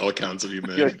Gmail accounts have you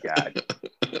made? Good God.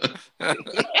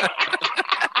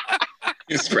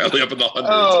 He's probably up in the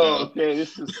hundreds. Oh, okay.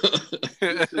 This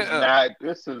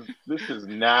is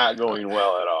not going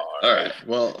well at all. All right.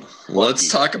 Well, let's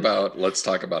talk about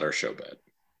our show bet.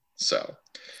 So,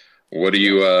 what do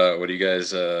you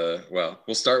guys? Well,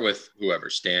 we'll start with whoever.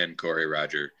 Stan, Corey,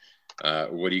 Roger.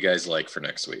 What do you guys like for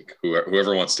next week?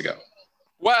 Whoever wants to go.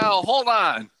 Well, hold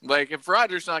on. If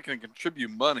Roger's not going to contribute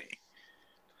money,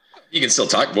 you can still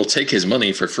talk. We'll take his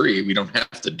money for free. We don't have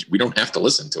to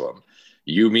listen to him.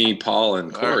 You, me, Paul,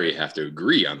 and Corey have to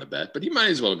agree on the bet, but he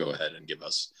might as well go ahead and give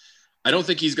us. I don't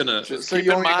think he's gonna. So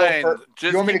you want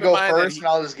me to go first, and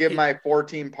I'll just give my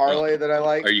 14 parlay that I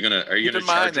like. Are you gonna keep in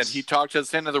mind that he talked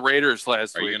us into the Raiders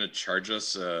last week? Are you gonna charge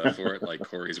us for it like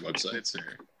Corey's websites?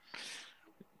 Or?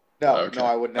 No,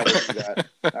 I would never do that.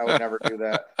 I would never do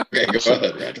that. Okay, go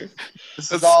ahead, Roger.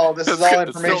 This is all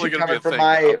information coming from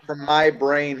my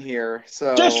brain here.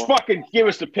 So just fucking give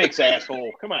us the picks,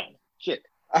 asshole. Come on, shit.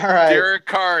 All right. Derek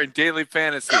Carr and Daily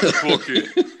Fantasy. Cool kid.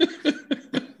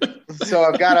 So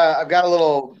I've got a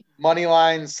little money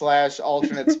line /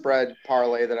 alternate spread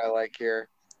parlay that I like here.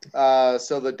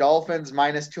 So the Dolphins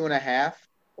 -2.5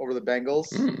 over the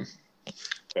Bengals.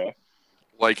 Okay.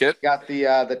 Like it. Got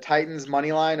the Titans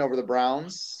money line over the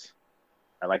Browns.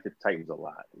 I like the Titans a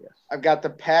lot. Yes. I've got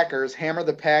the Packers. Hammer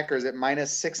the Packers at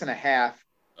 -6.5.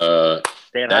 Stan,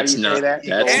 that's how do you not say that?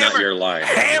 that's not your line.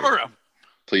 Hammer them.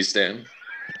 Please, Stan.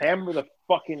 Hammer the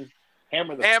fucking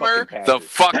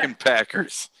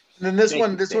Packers. And then this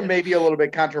one may be a little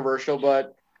bit controversial,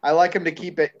 but I like him to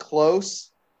keep it close.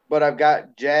 But I've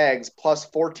got Jags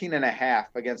 +14.5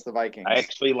 against the Vikings. I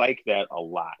actually like that a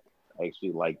lot.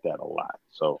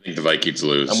 So I think the Vikings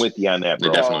lose. I'm with you on that, bro.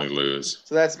 They definitely lose.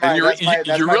 So that's my. You're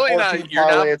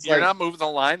not moving the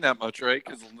line that much, right?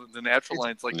 Because the natural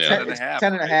line's like 10.5.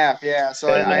 10.5, yeah. So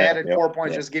I added 4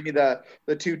 points. Just give me the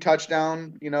 2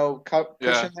 touchdown, cut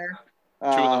cushion there. 2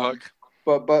 in the hook.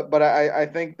 But I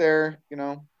think they're,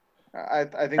 I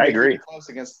think they agree. keep it close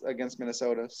against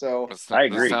Minnesota. So I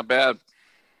agree. That's not bad.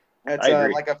 It's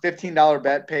like a $15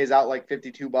 bet pays out like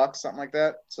 $52, something like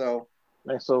that. So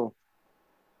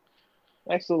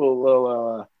nice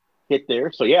little hit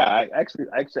there. So yeah, I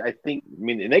think.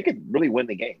 And they could really win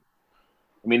the game.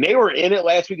 They were in it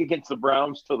last week against the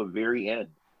Browns till the very end.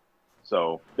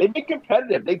 So they've been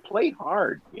competitive. They played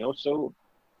hard. So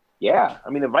yeah.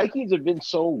 The Vikings have been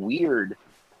so weird.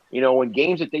 In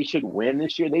games that they should win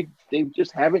this year, they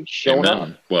just haven't shown up.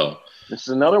 Well, this is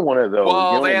another one of those.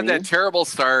 Well, they had that terrible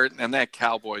start and that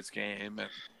Cowboys game.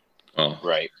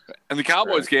 Right. And the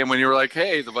Cowboys game when you were like,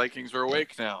 hey, the Vikings are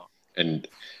awake now. And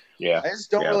yeah, I just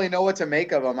don't really know what to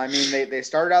make of them. They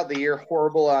started out the year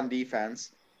horrible on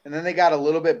defense, and then they got a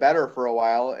little bit better for a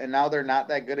while, and now they're not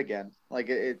that good again.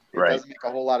 It doesn't make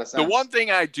a whole lot of sense. The one thing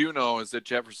I do know is that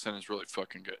Jefferson is really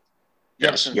fucking good.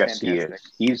 Jefferson's Yes, fantastic.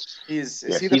 he is. He's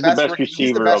Yes, he the he's best the best rookie, receiver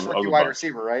he's the best of rookie the wide bunch.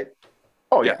 receiver, right?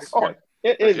 Oh yeah. Yes. Oh,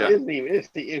 it's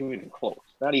Yeah. even close.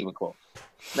 Not even close.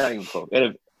 Not even close.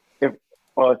 And if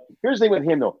here's the thing with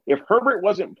him though, if Herbert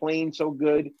wasn't playing so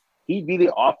good, he'd be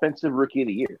the offensive rookie of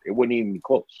the year. It wouldn't even be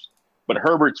close. But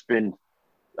Herbert's been,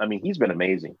 I mean, he's been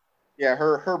amazing. Yeah,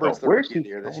 Herbert's the where's rookie of the he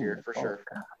year this going? year for sure.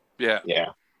 Yeah. Yeah.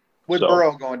 With So-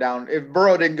 Burrow going down, if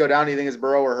Burrow didn't go down, do you think it's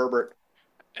Burrow or Herbert?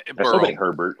 I still Burrow. think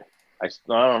Herbert. I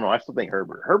don't know. I still think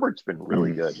Herbert. Herbert's been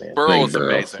really good, man. Burrow is Burrow,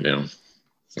 amazing. Yeah.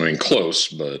 I mean, close,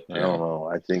 but I don't know.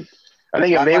 I think if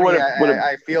they I would mean, have.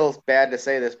 I feel bad to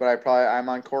say this, but I'm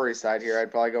on Corey's side here.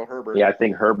 I'd probably go Herbert. Yeah, I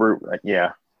think Herbert.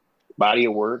 Yeah, body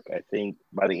of work. I think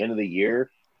by the end of the year,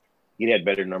 he'd had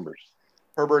better numbers.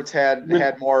 Herbert's had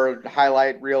more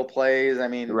highlight reel plays. I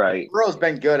mean, Right. Burrow's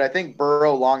been good. I think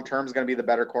Burrow long term is going to be the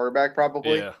better quarterback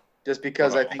probably. Yeah. Just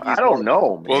because I think he's I don't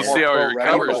know, man. We'll see how he pro-ready,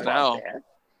 recovers but now.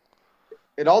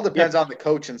 It all depends on the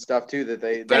coach and stuff too.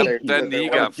 That knee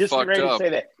I got was just fucked ready to up. say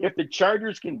that if the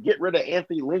Chargers can get rid of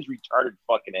Anthony Lynn's retarded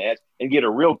fucking ass and get a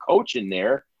real coach in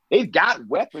there, they've got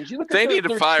weapons. You look at They need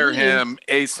their to fire team, him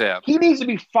ASAP. He needs to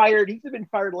be fired. He's been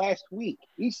fired last week.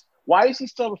 Why is he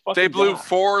still a fucking They blew job?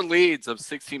 4 leads of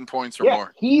 16 points or Yeah,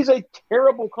 more. he's a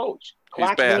terrible coach. He's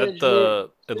Clock bad. management, The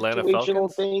Atlanta situational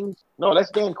Falcons? things. No,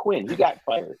 that's Dan Quinn. He got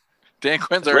fired. Dan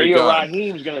Quinn's already Radio gone.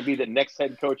 Raheem's going to be the next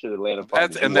head coach of the Atlanta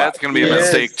Falcons. That's going to be a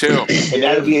Yes. mistake too. And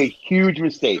that'll be a huge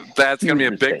mistake. That's going to be a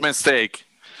Huge big mistake.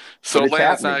 So But it's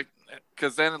Atlanta's not, happening.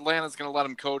 because then Atlanta's going to let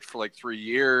him coach for like 3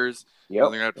 years. Yep.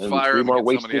 And they're going to And fire 3 him more and get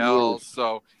wasted somebody else. years.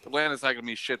 So Atlanta's not going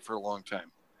to be shit for a long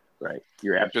time. Right.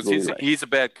 You're Because absolutely right. he's a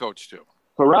bad coach too.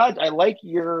 So, Raj, I like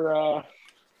your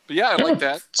But yeah, I like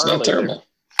that. It's not terrible.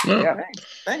 No. yeah,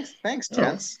 Thanks,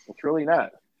 gents. it's really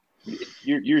not.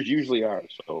 Yours usually are,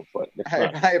 so but it's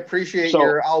not. I appreciate So,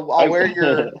 your. I'll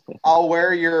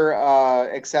wear your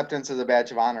acceptance as a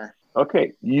badge of honor.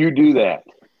 Okay, you do that.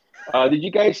 Did you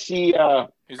guys see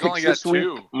He's picks only got this week?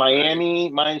 2.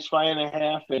 Miami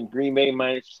 -5.5 and Green Bay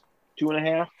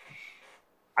 -2.5.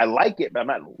 I like it, but I'm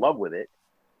not in love with it.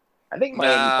 I think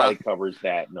Miami probably covers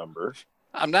that number.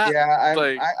 I'm not. Yeah,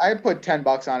 like, I put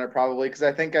 $10 on it probably because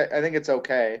I think it's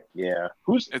okay. Yeah,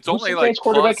 who's only the like Saints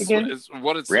quarterback plus,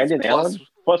 again? Brandon Allen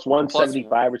plus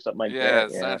 175 or something like Yeah, that.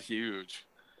 it's not huge.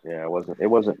 Yeah, it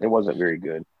wasn't very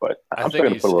good, but I I'm still think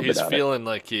gonna put a little he's bit on it. feeling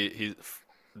like he's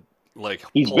like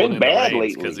He's been bad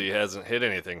lately because he hasn't hit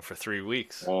anything for 3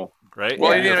 weeks, Well, right?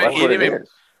 Well, yeah, that's he what didn't it even- is.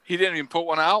 He didn't even put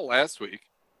one out last week.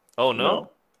 Oh no,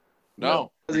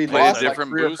 No. Because he Played a lost like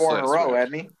different 3 or boost 4 in a last row, week.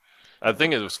 hadn't he? I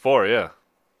think it was 4. Yeah.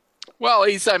 Well,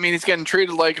 he's getting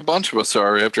treated like a bunch of us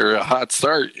are after a hot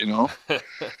start,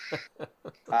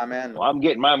 Amen. Well, I'm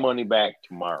getting my money back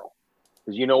tomorrow.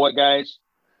 Because you know what, guys?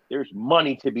 There's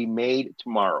money to be made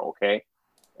tomorrow, okay?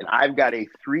 And I've got a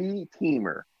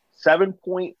 3-teamer,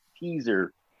 7-point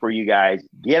teaser for you guys.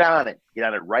 Get on it. Get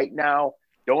on it right now.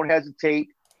 Don't hesitate.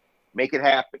 Make it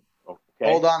happen. Okay?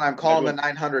 Hold on, I'm calling the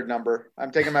 900 number. I'm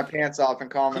taking my pants off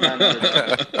and calling the 900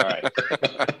 number. All right.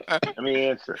 Let me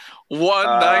answer.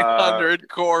 1-900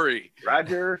 Corey.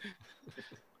 Roger,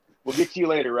 we'll get to you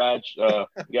later, Raj. Other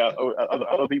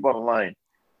people on the line.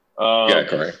 Yeah,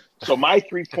 Corey. So my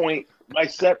 7-point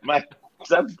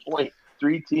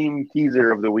 3-team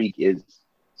teaser of the week is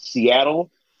Seattle.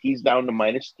 He's down to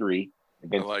 -3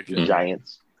 against I like the it.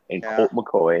 Giants and Yeah. Colt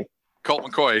McCoy. Colt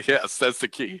McCoy, yes, that's the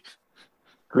key.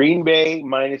 Green Bay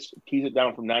tease it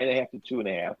down from 9.5 to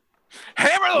 2.5.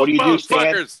 Hammer those What do you do, Stan?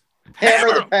 motherfuckers. Hammer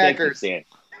the Thank you, Packers. Stan.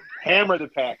 Hammer the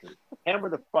Packers. Hammer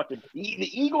the fucking.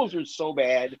 The Eagles are so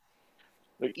bad.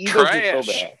 The Eagles are Trash.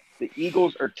 so bad. The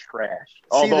Eagles are trash. See,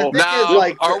 the Although thing Now, is,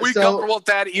 like, are we so- comfortable with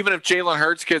that even if Jalen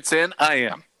Hurts gets in? I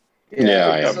am. Yeah,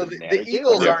 I am. So the Jalen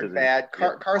Eagles Hurts aren't is- bad.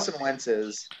 yeah. Carson Wentz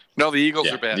is. No, the Eagles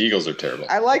Yeah, are bad. the Eagles are terrible.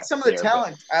 I like some of the They're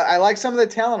talent. I like some of the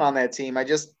talent on that team.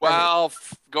 Well,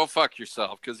 go fuck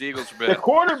yourself because the Eagles are the bad.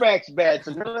 quarterback's bad,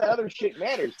 so none of the other shit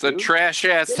matters. It's a dude. trash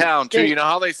ass town too. Hey. You know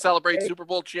how they celebrate Hey. Super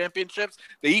Bowl championships?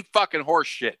 They eat fucking horse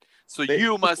shit. So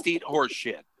you must eat horse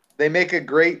shit. they make a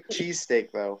great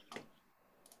cheesesteak though.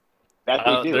 That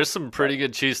they do. There's some pretty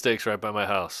good cheesesteaks right by my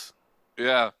house.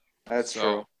 Yeah. That's So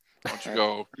true. why don't you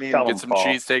go I mean, Tell 'em. get some Paul.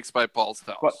 cheesesteaks by Paul's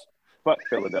house? What? Fuck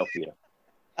Philadelphia.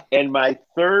 And my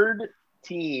third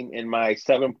team in my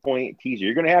 7-point teaser.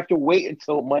 You're going to have to wait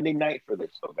until Monday night for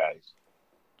this, though, guys.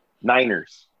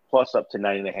 Niners plus up to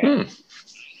 9.5.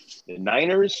 The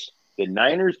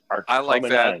Niners are I like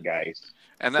coming that. on, guys.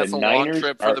 And that's The a long Niners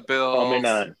trip for are the Bills. Coming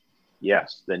on.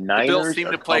 Yes, the The Niners Bills seem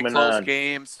are to play coming close on.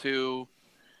 games too.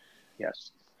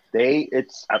 Yes,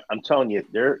 I'm telling you,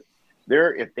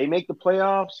 if they make the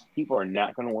playoffs, people are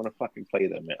not going to want to fucking play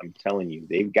them, man. I'm telling you,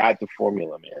 they've got the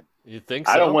formula, man. You think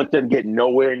so? I don't want them getting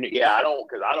nowhere. I don't,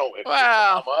 because I don't. If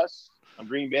Wow. I'm us, I'm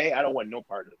Green Bay. I don't want no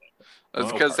part of that.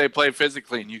 That's because they play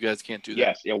physically, and you guys can't do that.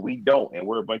 Yes, yeah, we don't, and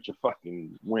we're a bunch of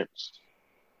fucking wimps.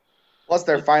 Plus,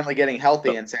 they're finally getting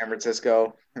healthy in San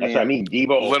Francisco. That's what I mean.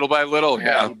 Debo, Little by little,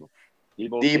 yeah.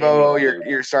 Debo,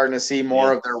 you're starting to see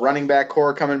more of their running back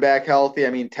core coming back healthy. I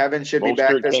mean, Tevin should be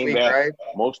back this week, right?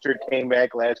 Mostert came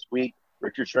back last week.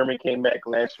 Richard Sherman came back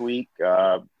last week.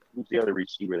 Who's the other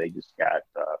receiver they just got?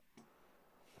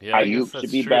 Ayuk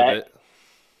should be back.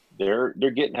 They're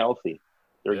getting healthy.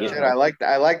 They're getting healthy.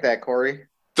 I like that, Corey.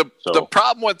 The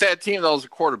problem with that team, though, is the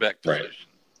quarterback position. Right.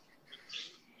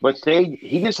 But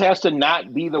he just has to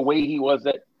not be the way he was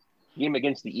that game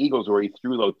against the Eagles where he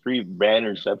threw those 3 bad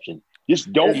interceptions.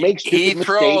 Just don't make stupid mistakes. He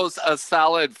throws a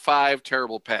solid 5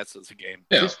 terrible passes a game.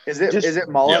 Yeah. Is it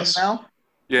Mullins now?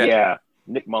 Yeah.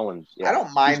 Nick Mullins. Yeah. I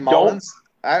don't mind Mullins.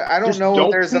 I don't know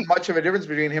if there's much of a difference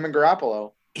between him and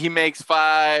Garoppolo. He makes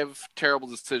 5 terrible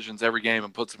decisions every game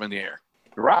and puts them in the air.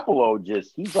 Garoppolo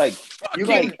he's like you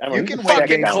can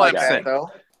fucking like that,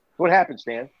 though. What happened,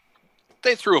 Stan?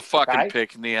 They threw a fucking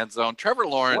pick in the end zone. Trevor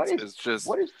Lawrence is just.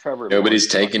 What is Trevor? Nobody's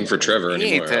taking for Trevor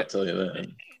anymore. I'll tell you that.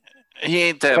 He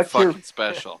ain't that fucking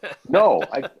special. No,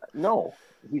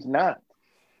 he's not.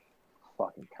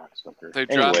 Fucking cocksucker. They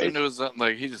dropped him into his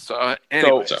he just.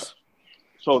 Anyways.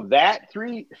 So that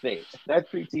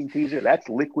 3-team teaser, that's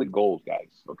liquid gold, guys.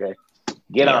 Okay,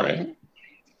 get on it.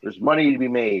 There's money to be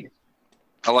made.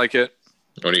 I like it.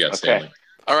 What do you got, Stanley?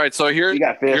 All right, so here's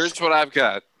what I've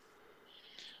got.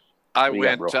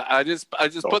 I just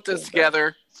put this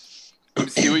together. Let me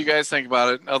see what you guys think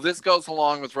about it. Now, this goes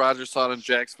along with Roger Sutton in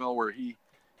Jacksonville, where he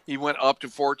went up to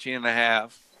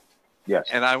 14.5. Yes.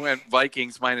 And I went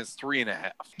Vikings minus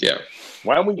 3.5. Yeah.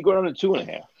 Why wouldn't you go down to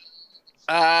 2.5?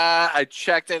 I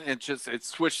checked it and it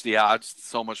switched the odds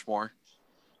so much more.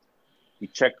 He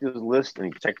checked his list and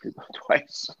he checked it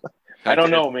twice. I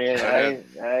don't know, man.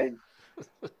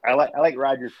 I like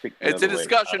Roger's pick. It's a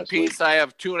discussion piece. I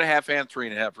have 2.5 and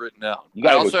 3.5 written down.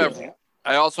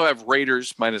 I also have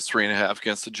Raiders minus 3.5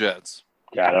 against the Jets.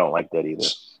 God, I don't like that either.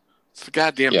 It's the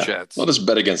goddamn Jets. Well, just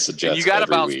bet against the Jets. And you got to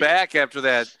bounce back after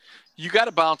that. You got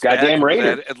to bounce goddamn back Raiders.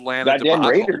 After that Atlanta goddamn debacle.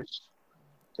 Raiders.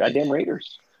 Goddamn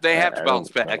Raiders. They have to bounce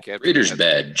back. After Raiders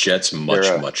bad. Jets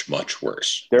much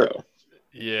worse.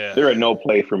 They're a no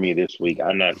play for me this week.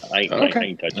 I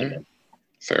ain't touching them.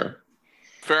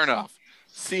 Fair enough.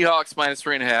 Seahawks minus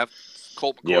 3.5.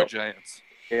 Colt McCoy Giants.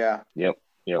 Yeah. Yep.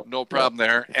 No problem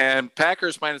there. And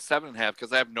Packers minus 7.5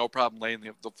 because I have no problem laying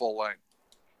the full line.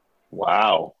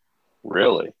 Wow.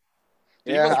 Really?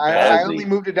 Yeah, I only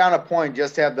moved it down a point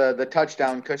just to have the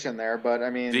touchdown cushion there, but I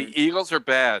mean the Eagles are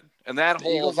bad, and that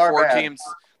whole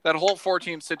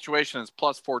 4-team situation is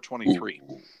plus 423.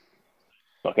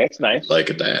 Okay, it's nice. Like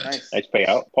that. Nice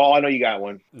payout. Paul, I know you got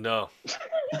one. No.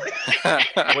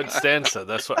 What Stan said.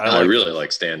 That's what I really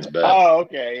like Stan's bet. Oh,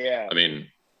 okay, yeah. I mean,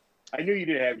 I knew you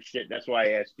didn't have shit. That's why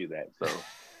I asked you that. So,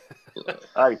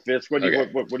 all right, Fisk, what do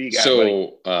you got?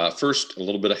 So, first, a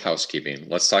little bit of housekeeping.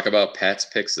 Let's talk about Pat's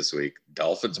picks this week.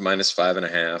 Dolphins minus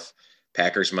 5.5,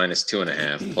 Packers minus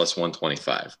 2.5, plus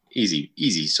 125.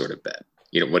 Easy sort of bet.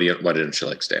 What didn't you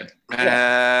like, Stan?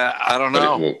 I don't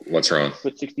know. What's wrong?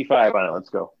 Put 65 on it. Let's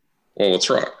go. Well, what's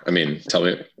wrong? I mean, tell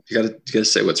me. You gotta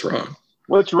say what's wrong.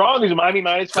 What's wrong is Miami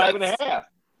minus 5.5.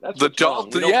 That's the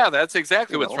Dolphins. Yeah, that's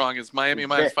exactly what's wrong. Is Miami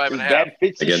minus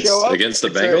 5.5 against the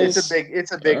Bengals?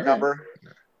 It's a big number.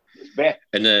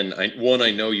 And then I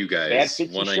know you guys.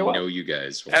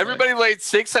 Everybody laid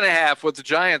 6.5 with the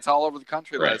Giants all over the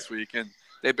country last week, and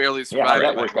they barely survived.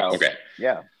 That worked out. Okay.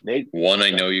 Yeah.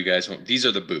 I know you guys won't. These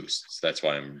are the boosts. That's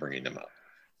why I'm bringing them up.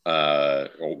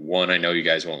 One, I know you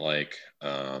guys won't like,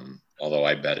 although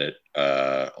I bet it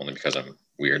only because I'm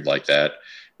weird like that.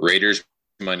 Raiders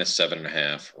minus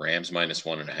 7.5, Rams minus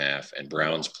 1.5, and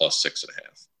Browns plus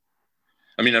 6.5.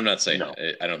 I mean, I'm not saying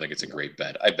I don't think it's a great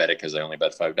bet. I bet it because I only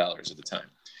bet $5 at the time.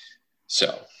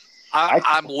 So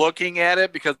I'm looking at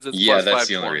it because it's plus that's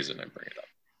the only reason I bring it up.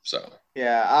 So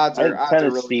yeah, odds are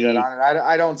really good on it.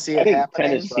 I don't see it happening.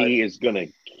 Tennessee is going to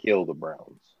kill the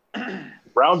Browns.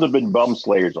 Browns have been bum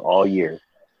slayers all year.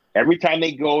 Every time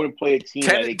they go and play a team,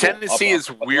 Tennessee is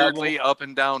weirdly up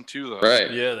and down too, though. Right?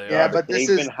 Yeah, they are. Yeah, but this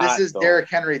is Derrick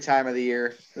Henry time of the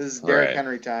year. This is Derrick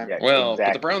Henry time. Yeah, well,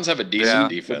 but the Browns have a decent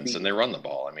defense and they run the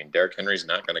ball. I mean, Derrick Henry's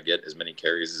not going to get as many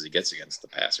carries as he gets against the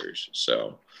passers.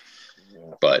 So,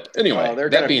 but anyway,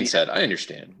 that being said, I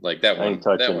understand. Like that one's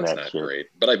not great,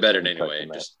 but I bet it anyway,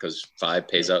 just because 5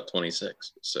 pays out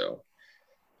 26. So,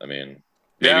 I mean,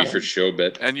 maybe for show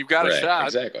bet, and you've got a shot.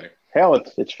 Exactly. Hell,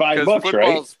 it's $5,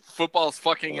 right? Football's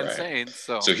fucking insane.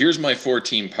 So here's my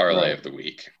 4-team parlay of the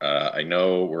week. I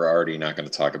know we're already not going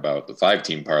to talk about the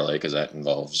 5-team parlay because that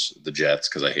involves the Jets.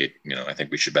 Because I think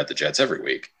we should bet the Jets every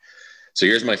week. So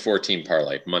here's my 4-team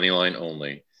parlay, money line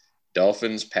only: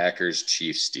 Dolphins, Packers,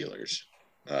 Chiefs, Steelers,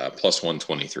 plus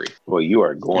 123. Well, you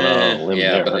are going on a limb.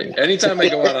 Yeah, there, but anytime I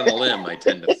go out on a limb, I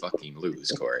tend to fucking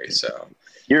lose, Corey. So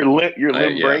your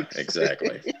limb breaks.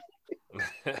 Exactly.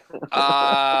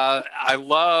 I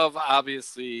love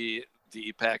obviously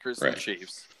the Packers and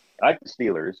Chiefs. I like the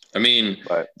Steelers. I mean,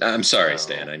 but I'm sorry,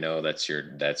 Stan. I know that's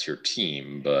your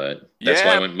team, but that's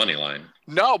why I went money line.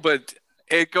 No, but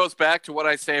it goes back to what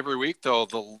I say every week, though.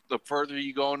 The further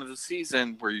you go into the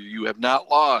season where you have not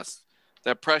lost,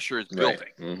 that pressure is building.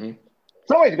 Mm-hmm.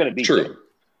 Somebody's going to beat them.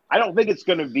 I don't think it's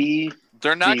going to be.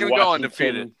 They're not going to go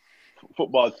undefeated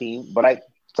football team, but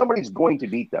somebody's going to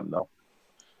beat them though.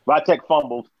 Vitek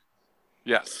fumbled.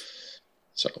 Yes.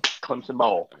 So Clemson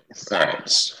Bowl. All right.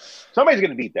 Somebody's going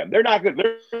to beat them. They're not good.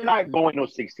 They're not going to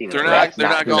 16. They're not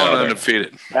going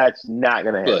undefeated. That's not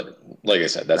going to happen. But like I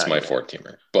said, that's my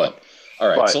 4-teamer. But all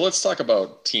right, so let's talk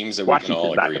about teams that we can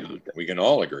all agree on. We can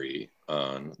all agree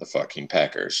on the fucking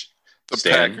Packers. The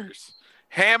Packers.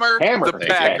 Hammer the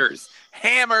Packers.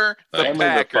 Hammer the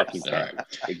Packers. All right.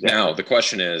 Exactly. Now the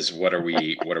question is, what are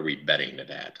we betting it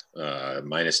at?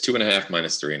 -2.5,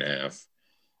 -3.5,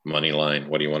 money line.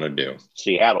 What do you want to do?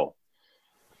 Seattle.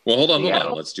 Well, hold on.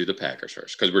 Let's do the Packers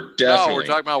first because we're definitely. No, we're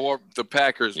talking about the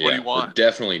Packers. What do you want? We're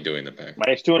definitely doing the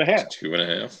Packers. -2.5.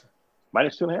 2.5.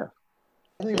 -2.5.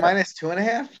 I think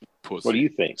 -2.5. What do you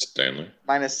think, Stanley?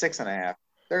 -6.5.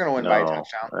 They're going to win by a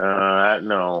touchdown.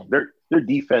 No, their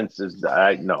defense is.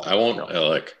 No, I won't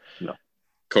look. No,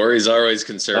 Corey's always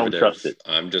conservative. Don't trust it.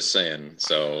 I'm just saying.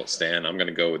 So, Stan, I'm going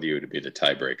to go with you to be the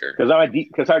tiebreaker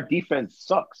because our defense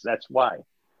sucks. That's why.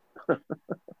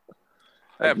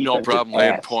 I have no problem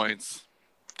laying points.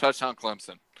 Touchdown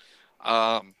Clemson.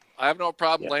 I have no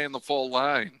problem laying the full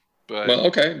line. But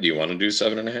okay. Do you want to do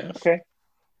 7.5? Okay.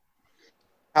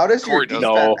 How does your defense?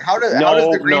 How does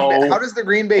the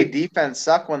Green Bay defense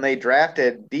suck when they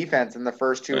drafted defense in the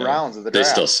first 2 rounds of the draft?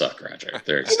 They still suck, Roger.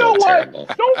 They're still terrible.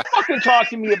 Don't fucking talk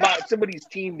to me about somebody's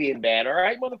team being bad, all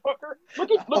right, motherfucker?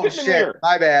 Look in the mirror.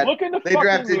 My bad. Look in the they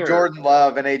drafted mirror. Jordan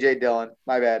Love and AJ Dillon.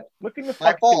 My bad. Look in the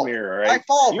fucking mirror, all right? My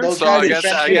fault. So I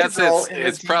guess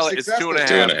it's probably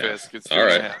 2.5. All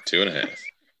right, 2.5.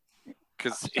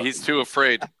 Because he's too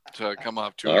afraid to come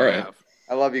up 2.5. All right.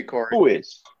 I love you, Corey. Who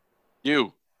is?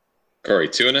 You. Corey,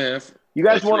 2.5. You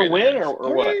guys want to win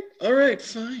or what? All right,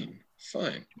 fine.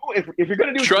 If you're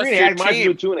going to do 3.5, might as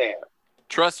well do 2.5.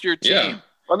 Trust your team. Yeah.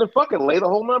 Well, then fucking lay the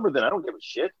whole number then. I don't give a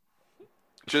shit.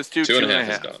 Just do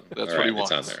 2.5. That's what he wants.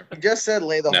 It's on there. He just said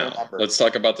lay the whole number. Let's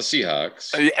talk about the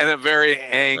Seahawks. In a very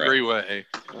angry way.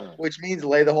 Which means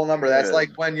lay the whole number. That's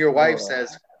like when your wife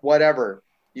says, whatever.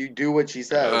 You do what she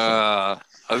says.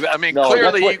 I mean,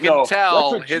 clearly you can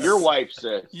tell. That's what your wife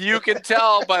said. You can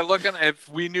tell by looking. If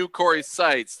we knew Corey's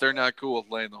sites, they're not cool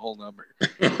with laying the whole number.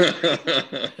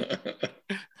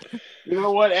 You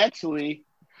know what? Actually,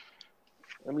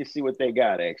 let me see what they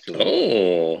got.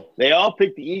 Actually, they all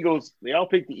picked the Eagles. They all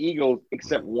picked the Eagles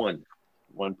except one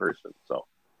person. So,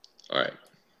 all right.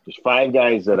 There's 5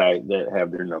 guys that have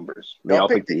their numbers. They all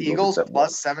picked the Eagles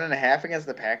plus 7.5 against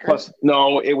the Packers. Plus,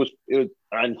 no, it was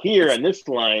on here on this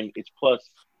line. It's plus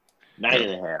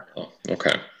 9.5. Oh,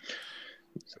 okay.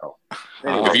 So,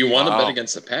 if you want to bet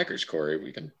against the Packers, Corey,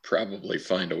 we can probably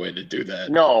find a way to do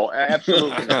that. No,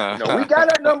 absolutely not. No, we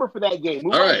got our number for that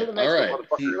game. All right.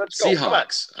 Let's go.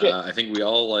 Seahawks. I think we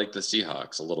all like the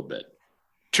Seahawks a little bit.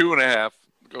 2.5.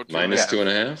 Go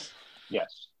 -2.5.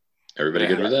 Yes. Everybody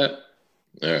good with that?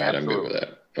 All right, absolutely. I'm good with that.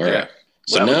 All right.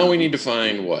 So now we need to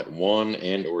find what 1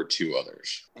 and/or 2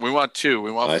 others. We want 2.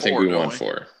 We want 4. I think we want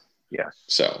 4. Yes.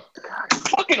 So.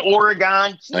 Fucking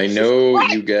Oregon. I know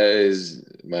you guys.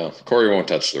 Well, Corey won't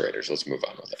touch the Raiders. Let's move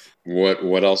on with it.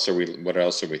 What else are we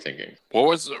thinking? What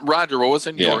was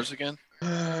in yours again?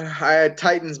 I had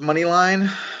Titans money line.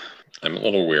 I'm a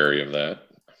little wary of that.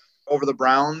 Over the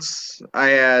Browns. I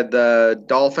had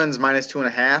Dolphins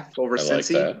 -2.5 over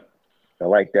Cincy. I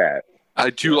like that. I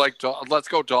do like. Let's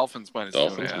go Dolphins -2.5.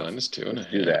 Dolphins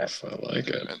 -2.5. Do that. I like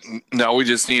it. No, we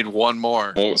just need one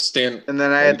more. Well, Stan. And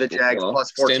then I had the Jags plus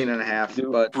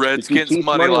 14.5. But Redskins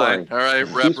money line. All right,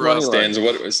 rep up. Stan,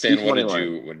 what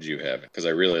did you have? Because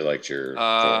I really liked your.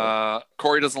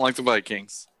 Corey doesn't like the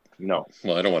Vikings. No.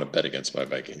 Well, I don't want to bet against my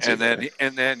Vikings. And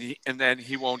then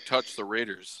he won't touch the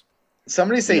Raiders.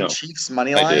 Somebody say Chiefs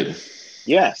money line. I did.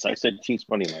 Yes, I said Chiefs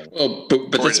money line. Well,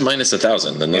 but that's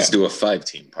 -1,000. Then let's do a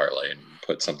 5-team parlay and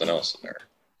put something else in there.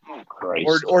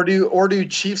 Christ. Or do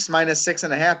Chiefs minus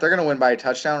 6.5? They're gonna win by a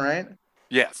touchdown, right?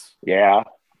 Yes. Yeah.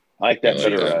 I like that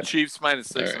better. that. Chiefs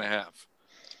minus 6.5.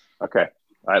 Okay.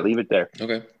 All right, leave it there.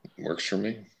 Okay, works for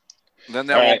me. Then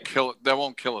that won't kill. That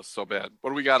won't kill us so bad.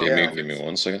 What do we got? Give me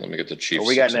 1 second. Let me get the Chiefs. What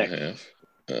we got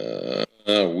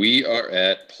 6.5. We are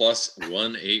at plus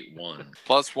 181.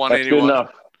 Plus 181. That's good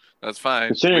enough. That's fine.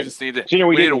 Considering We just need to.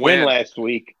 we didn't win last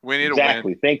week. We need exactly. a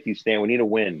win. Thank you, Stan. We need a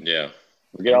win. Yeah.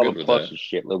 Forget all the plus and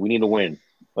shit. Look, we need a win.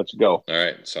 Let's go. All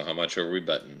right. So how much are we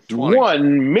betting? 20.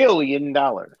 $1 million.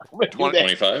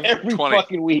 25? Every 20.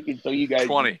 fucking week until you guys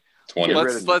 20. 20.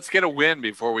 Let's get a win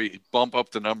before we bump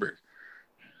up the number.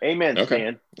 Amen,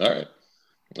 Stan. All right.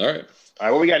 All right,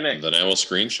 what we got next? Then I will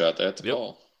screenshot that to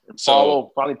Paul. So Paul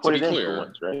will finally put it in clear, for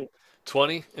once, right?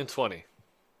 20 and 20.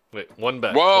 Wait, one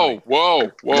bet. Whoa.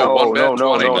 No, one bet,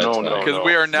 20. No. Because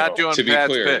we are not doing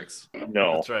Pat's picks.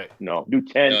 No. That's right. No. Do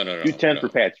 10. No, do 10 for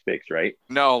Pat's picks, right?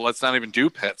 No, let's not even do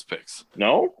Pat's picks.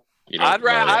 No? I'd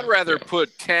rather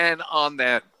put 10 on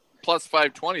that plus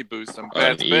 520 boost than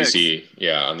Pat's picks.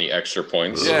 On the extra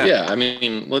points. Yeah. I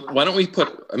mean, why don't we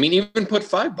even put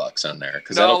 $5 on there?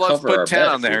 Because let's put 10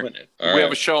 on there. We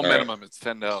have a show minimum. Right. It's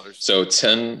 $10. So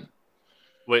 10.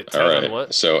 Wait, 10 on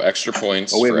what? So extra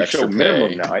points we have for a extra show pay.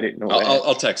 minimum now. I didn't know that.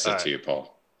 I'll text it to you,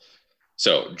 Paul.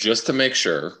 So just to make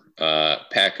sure,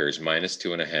 Packers minus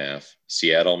 2.5,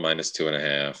 Seattle minus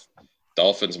 2.5,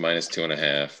 Dolphins minus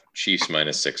 2.5, Chiefs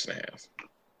minus 6.5.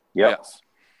 Yep. Yes.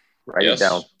 Write it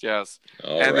down. Yes.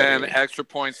 And then extra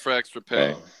points for extra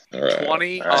pay. All right.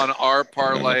 20 on our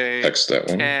parlay. Text that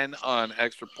one. 10 on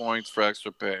extra points for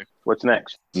extra pay. What's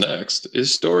next? Next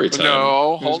is story time.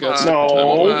 No, hold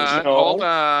on. Hold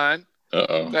on.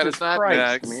 Uh-oh. That is not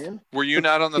next. Man. Were you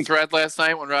not on the thread last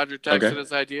night when Roger texted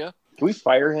his idea? Can we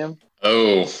fire him?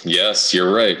 Oh, yes,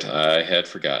 you're right. I had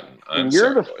forgotten.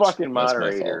 You're the fucking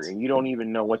moderator, and you don't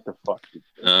even know what the fuck.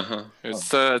 It's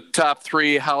the top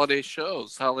 3 holiday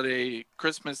shows, holiday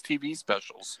Christmas TV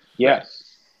specials. Yes.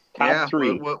 Top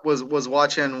 3. Was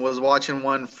watching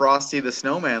one Frosty the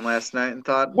Snowman last night and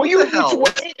thought, well, you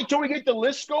wait until we get the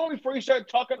list going before you start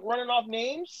running off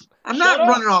names? I'm not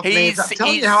running off names. I'm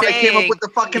telling you how I came up with the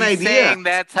fucking idea. Saying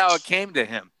that's how it came to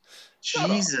him.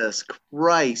 Jesus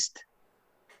Christ.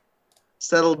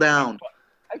 Settle down.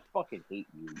 I fucking hate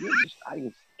you.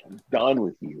 I'm done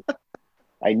with you.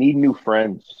 I need new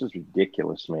friends. This is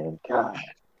ridiculous, man. God.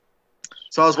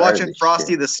 So I was watching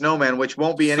Frosty the Snowman, which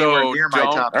won't be anywhere near my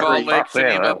top 3.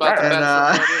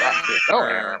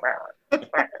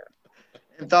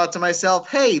 And thought to myself,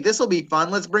 hey, this will be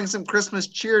fun. Let's bring some Christmas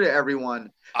cheer to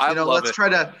everyone. Let's try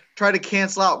to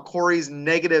cancel out Corey's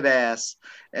negative ass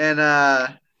and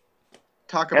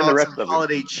talk about some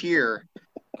holiday cheer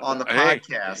on the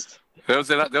podcast.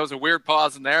 That was a weird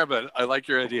pause in there, but I like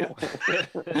your idea.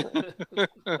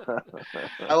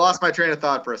 I lost my train of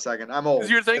thought for a second. I'm old.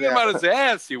 You're thinking about his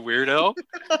ass, you weirdo.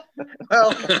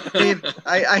 Well, I mean,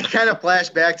 I kind of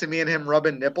flashed back to me and him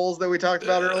rubbing nipples that we talked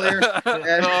about earlier.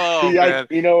 And, man.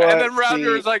 And then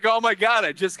Roger was like, "Oh my god,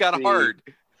 I just got hard."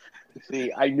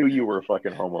 See, I knew you were a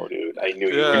fucking homo, dude. I knew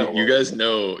you were. You guys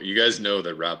know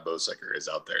that Rob Bosecker is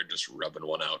out there just rubbing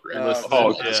one out right now.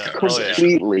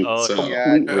 Completely. With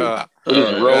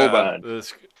his robe on.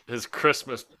 His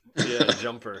Christmas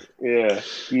jumper. Yeah,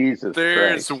 Jesus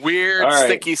There's Christ. Weird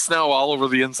sticky snow all over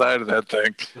the inside of that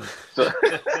thing.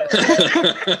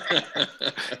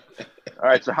 All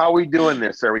right, so how are we doing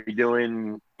this? Are we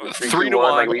doing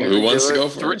 3-1? Who wants to go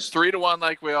first? 3-1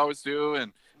 like we always do,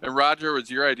 and Roger, it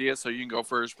was your idea, so you can go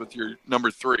first with your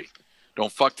number 3.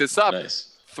 Don't fuck this up.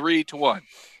 Nice. 3-1.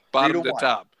 Bottom to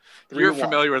top. You're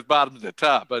familiar with bottom to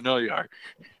top. I know you are.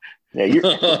 Yeah, you're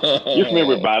familiar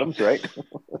with bottoms, right?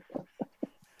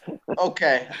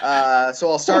 Okay. So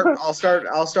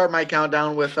I'll start my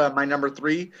countdown with my number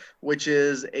 3, which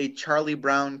is A Charlie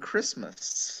Brown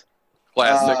Christmas.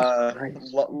 Classic.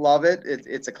 Love it.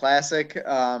 It's a classic.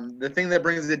 The thing that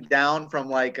brings it down from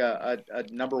like a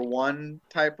number 1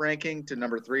 type ranking to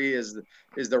number 3 is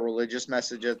the religious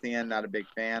message at the end. Not a big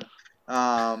fan.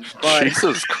 But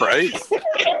Jesus Christ.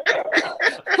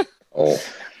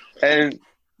 And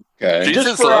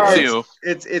Jesus loves you.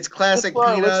 It's classic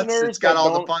Peanuts. It's got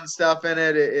all the fun stuff in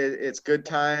it. It's good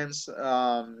times.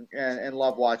 And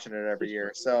love watching it every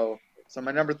year. So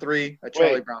my number 3, A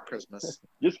Charlie Brown Christmas.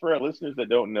 Just for our listeners that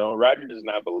don't know, Roger does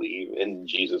not believe in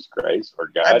Jesus Christ or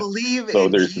God. I believe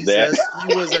in Jesus.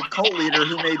 He was a cult leader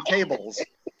who made tables.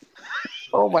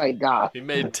 Oh my God! He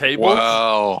made tables.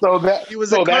 Wow. He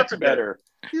was a that's better.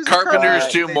 Carpenters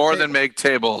do more than make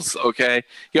tables. Okay.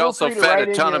 He also fed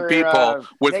a ton of people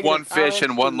with 1 fish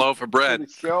and 1 loaf of bread. The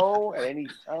show at any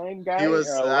time, guys.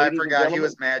 I forgot he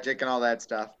was magic and all that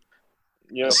stuff.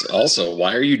 Yep. Also,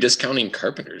 why are you discounting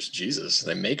Carpenters? Jesus,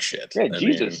 they make shit. Yeah,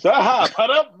 Jesus. Put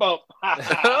up, bump.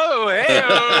 Oh,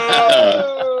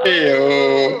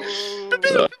 Hey-o.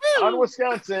 On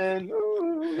Wisconsin.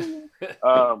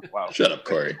 Wow. Shut up,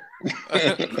 Corey.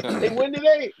 They win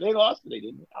today. They lost today,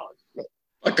 didn't they? Oh, shit.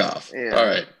 Fuck off. Yeah. All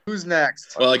right. Who's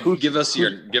next? Well, give us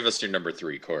your number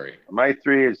 3, Corey. My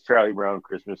 3 is Charlie Brown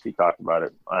Christmas. He talked about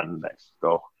it on next.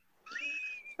 Go.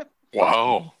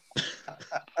 Wow.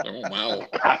 Oh, wow.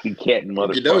 Copycat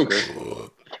motherfucker.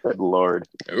 Good Lord.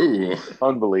 Ooh.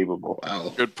 Unbelievable.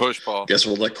 Wow. Good push, Paul. Guess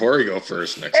we'll let Corey go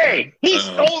first next Hey, time. he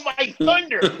stole my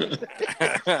thunder.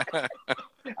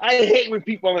 I hate when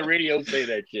people on the radio say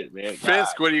that shit, man.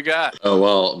 Fisk, what do you got? Oh,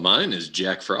 well, mine is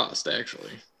Jack Frost,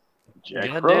 actually. Jack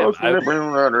Goddamn, Frost.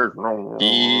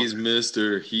 He's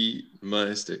Mr.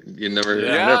 Heatmeister. You never heard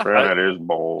Yeah. At his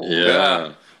bowl.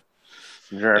 Yeah.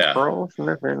 Jack Frost.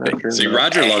 See,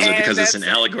 Roger loves it because it's an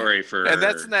allegory for And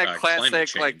that's in that climate classic,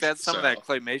 change, like that's some of so. that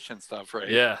claymation stuff, right?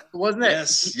 Yeah. Wasn't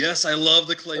that? Yes, I love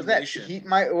the Was that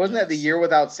claymation. wasn't that the year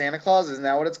without Santa Claus? Isn't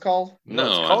that what it's called? No,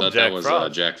 it's No, I called thought Jack that was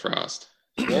Frost. Jack Frost.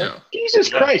 Yeah. Jesus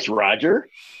Christ, Roger.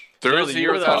 There No, is the a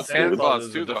year without Santa Claus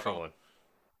is too, a different though. one.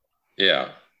 Yeah.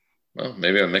 Well,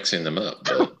 maybe I'm mixing them up,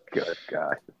 but Good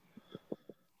God.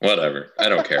 whatever. I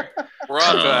don't care. We're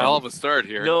off to a hell of a start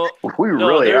here. No, We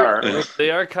really are.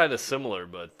 They are kind of similar,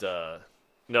 but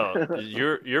no,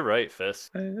 you're right,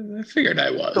 Fisk. I figured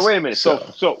I was. So wait a minute.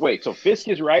 So wait. So Fisk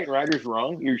is right and Roger's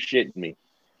wrong? You're shitting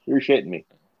me.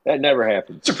 That never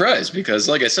happened. Surprised because,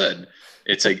 like I said,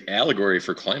 it's an allegory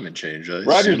for climate change.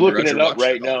 Roger's looking it up watches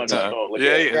right all now. the time. No, look Yeah,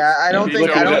 at it. Yeah, I don't He's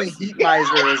think looking Heat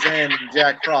Miser is in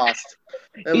Jack Frost.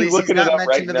 At He's least he's looking it not up mentioned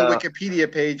right in the now.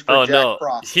 Wikipedia page for Oh Jack no,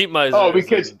 Frost. Heat Miser. Oh, is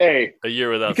because in hey, a year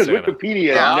without because Santa.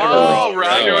 Wikipedia. Oh, never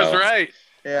Roger was well. right.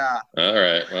 Yeah. All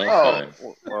right. Well, Oh,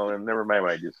 fine. well, then never mind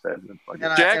what I just said. And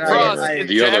I- Jack and Frost. I-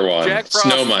 The other one, Jack Frost,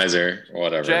 Snow Miser,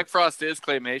 whatever. Jack Frost is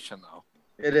claymation, though.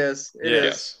 It is. It Yeah. is.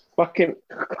 Yes. Fucking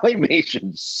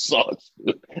claymation sucks,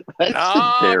 dude.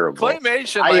 That's terrible.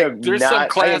 Claymation. I Like, am there's not. some I am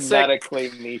classic. not a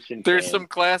claymation. There's fan. some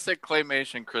classic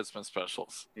claymation Christmas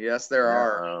specials. Yes, there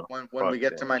are. No, When fuck we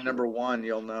get that to my shit. number 1,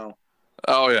 you'll know.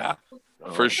 Oh yeah.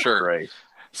 Oh, for sure. Christ.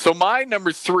 So my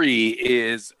number 3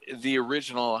 is the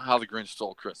original How the Grinch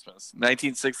Stole Christmas,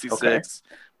 1966.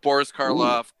 Boris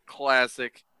Karloff,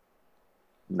 classic.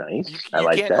 Nice. You I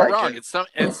like can't that. go wrong. It's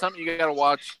something you got to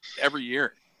watch every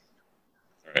year.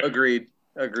 Agreed.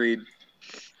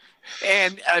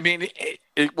 And I mean,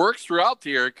 it works throughout the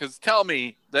year because tell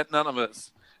me that none of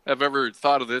us have ever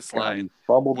thought of this God, line he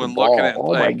fumbled when the ball. looking at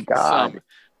Oh my like God. some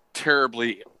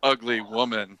terribly ugly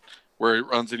woman where it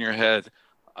runs in your head.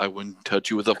 I wouldn't touch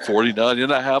you with a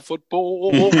 49.5-foot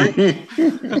pole.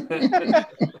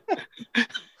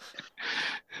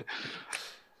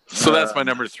 So that's my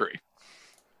number 3.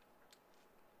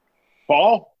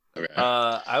 Paul? Okay.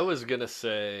 I was gonna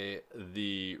say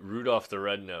the Rudolph the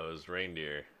Red-Nosed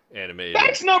Reindeer animated.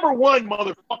 That's number 1,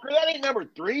 motherfucker. That ain't number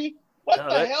 3. What No,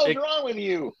 the hell's wrong with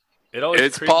you? It always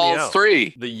It's creeped me Paul's out.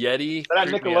 3. The Yeti. Is that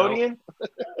creeped me out. Nickelodeon?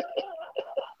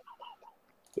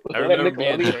 I remember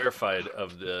being terrified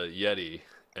of the Yeti,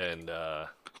 and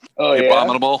Oh, The yeah.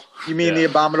 Abominable. You mean Yeah. the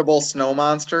abominable snow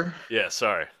monster? yeah,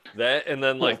 sorry, that, and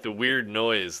then like the weird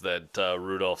noise that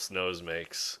Rudolph's nose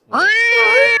makes.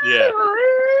 Yeah,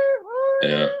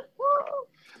 Yeah.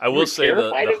 I will were say the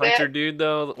terrified of that? hunter dude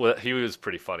though, well, he was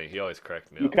pretty funny. He always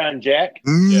cracked me up. Yukon Jack?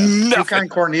 Yukon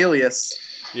Cornelius.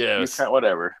 Yeah, it was- Yukon,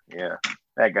 whatever. Yeah.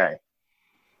 That guy.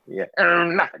 Yeah.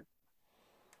 Nothing.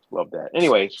 Love that.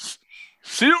 Anyways.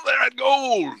 Silver and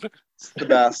gold. It's the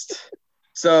best.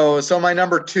 So my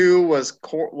number 2 was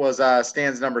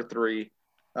Stan's number 3,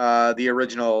 the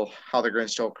original How the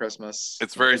Grinch Stole Christmas.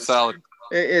 It's very solid.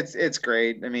 It's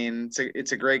great. I mean,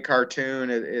 it's a great cartoon.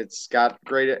 It's got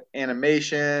great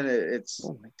animation. It's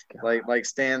Oh my God. like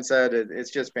Stan said,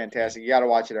 it's just fantastic. You got to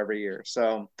watch it every year.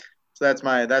 So that's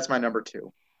my number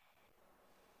 2.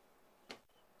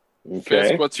 Okay.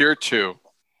 Fisk, what's your 2?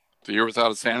 The Year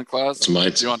Without a Santa Claus? It's my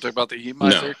Do you want to talk about the Heat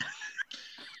Miser?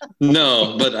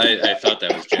 No, but I thought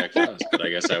that was Jack Frost, but I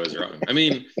guess I was wrong. I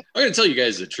mean, I'm going to tell you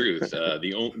guys the truth.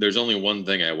 There's only one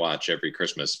thing I watch every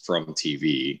Christmas from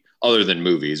TV, other than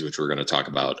movies, which we're going to talk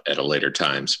about at a later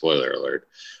time. Spoiler alert.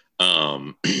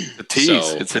 The tease.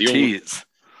 So It's a the only- tease.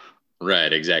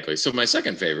 Right, exactly. So my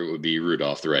second favorite would be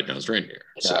Rudolph the Red-Nosed Reindeer.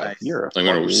 So God, you're a I'm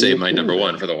going to fucking save my idiot, number man.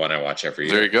 1 for the one I watch every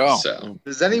year. There you go. So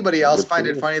Does anybody else Good find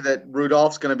for it you. funny that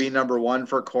Rudolph's going to be number 1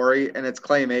 for Corey and it's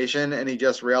claymation and he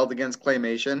just railed against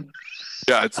claymation?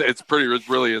 Yeah, it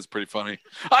really is pretty funny.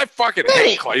 I fucking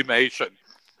hate claymation.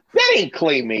 That ain't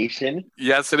claymation.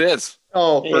 Yes, it is.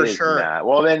 Oh, for sure. Not.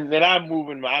 Well, then I'm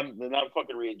moving. I'm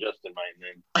fucking readjusting mine.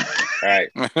 Then. All right.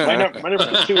 My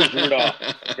number 2 is Rudolph.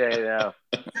 Okay, now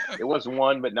it was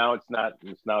 1, but now it's not.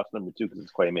 It's number 2 because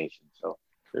it's claymation. So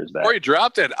there's that. Or he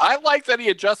dropped it. I like that he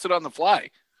adjusted on the fly.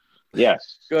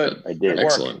 Yes, good. I did.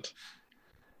 Excellent.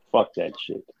 Fuck that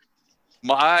shit.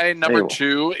 My number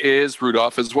 2 is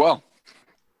Rudolph as well.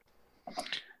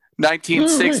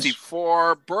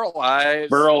 1964, Burl Ives.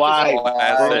 Burl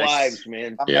Ives,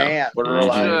 man.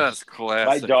 Burl Ives. Just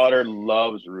classic. My daughter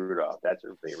loves Rudolph. That's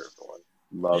her favorite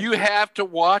one. You have to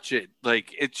watch it.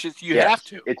 Like, it's just, you have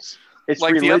to. It's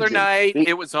like religion. The other night,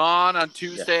 it was on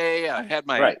Tuesday. I had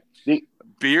my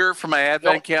beer for my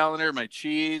advent calendar, my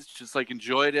cheese, just like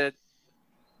enjoyed it.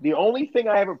 The only thing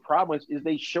I have a problem with is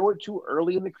they show it too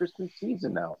early in the Christmas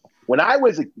season now. When I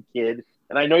was a kid,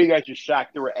 and I know you guys are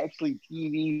shocked, there were actually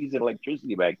TVs and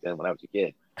electricity back then when I was a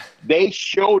kid. They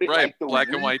showed it like the black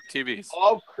and white TVs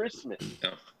of Christmas.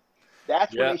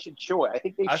 That's when they should show it. I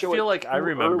think they show it. I feel like I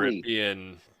remember early. it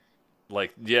being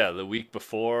like the week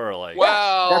before or like.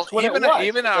 Well,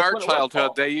 even our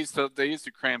childhood, they used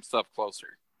to cram stuff closer.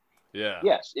 Yeah.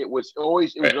 Yes, it was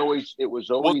always.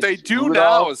 What they do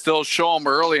now is they'll show them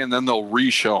early and then they'll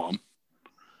re-show them.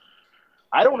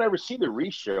 I don't ever see the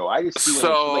re-show. I just see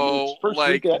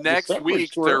next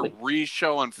week they're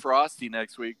re-showing Frosty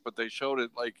next week, but they showed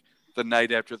it like the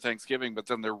night after Thanksgiving, but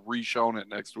then they're re-showing it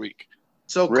next week.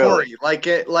 So Corey, like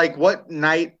what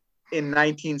night in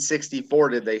 1964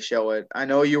 did they show it? I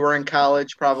know you were in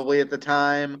college probably at the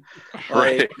time.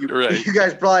 Like, right. You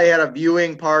guys probably had a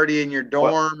viewing party in your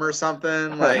dorm or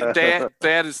something. Like they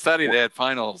had to study. They had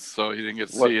finals, so he didn't get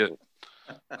to see it.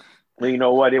 Well, you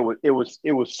know what? It was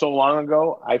so long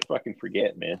ago. I fucking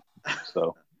forget, man.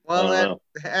 So that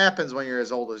happens when you're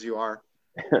as old as you are.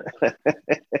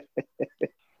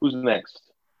 Who's next?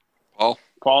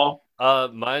 Paul.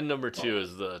 My number 2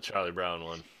 is the Charlie Brown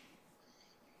one.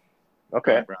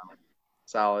 Okay.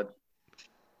 Solid.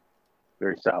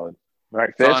 Very solid. All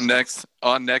right, Fist.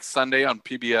 On next Sunday on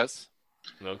PBS.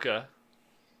 Okay.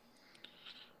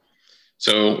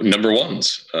 So number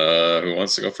 1s. Who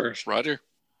wants to go first? Roger.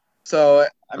 So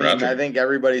I think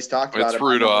everybody's talked about it.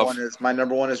 Rudolph. My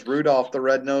number one is Rudolph the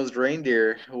Red-Nosed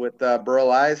Reindeer with Burl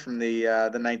Ives from the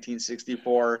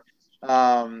 1964.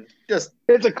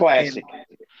 It's a classic.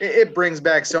 It brings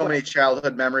back so many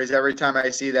childhood memories every time I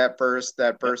see that first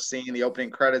scene, the opening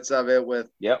credits of it with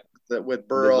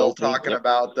Burl talking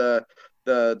about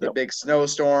the big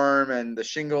snowstorm and the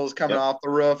shingles coming off the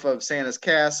roof of Santa's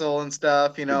castle and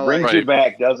stuff. You know, it brings you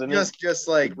back, doesn't it? Just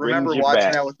like remember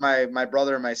watching that with my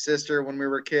brother and my sister when we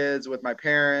were kids, with my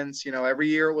parents. You know, every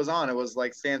year it was on. It was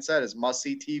like Stan said, it's must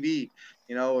see TV.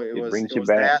 You know, it was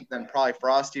that, then probably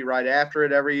Frosty right after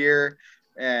it every year,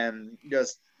 and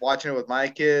just watching it with my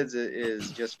kids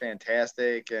is just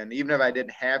fantastic. And even if I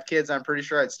didn't have kids, I'm pretty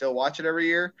sure I'd still watch it every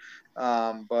year.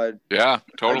 But yeah,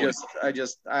 totally.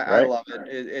 I love it.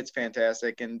 It's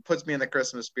fantastic and puts me in the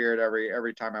Christmas spirit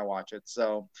every time I watch it.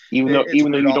 So even though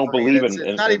you don't believe it's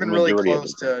not even really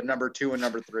close to number 2 and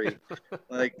number 3.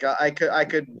 Like I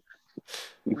could.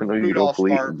 Even though you don't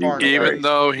believe even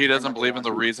though he doesn't believe in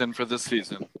the reason for this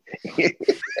season.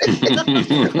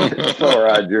 Oh,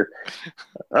 Roger.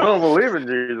 I don't believe in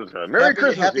Jesus. Merry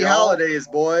Christmas. Happy holidays,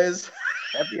 boys.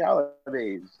 Happy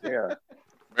holidays. Yeah.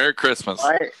 Merry Christmas.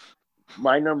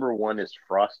 My number 1 is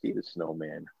Frosty the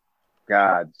Snowman.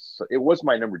 God, so it was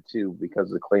my number 2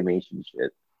 because of the claymation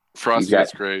shit. Frosty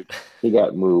is great. He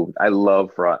got moved. I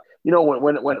love Frosty. You know,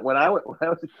 when I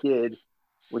was a kid,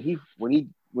 when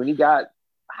he got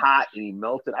hot and he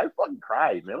melted, I fucking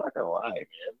cried, man. I'm not gonna lie, man.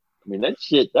 I mean, that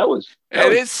was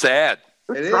is sad.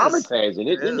 It's traumatizing.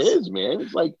 It is, man.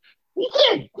 It's like you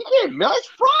can't melt. It's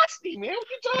Frosty, man. What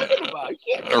you talking about? You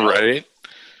can't melt. Right.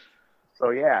 So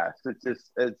yeah,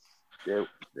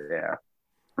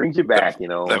 brings you back. You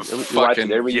know, the fucking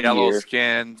yellow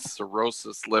skinned,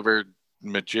 cirrhosis livered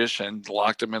magician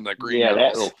locked him in the greenhouse. Yeah,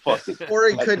 that little fucking. Or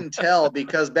he couldn't tell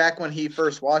because back when he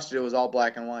first watched it, it was all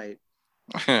black and white.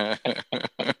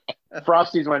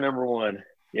 Frosty's my number 1.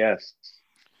 Yes.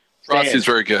 Frosty's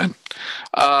very good.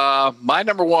 My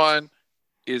number 1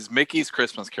 is Mickey's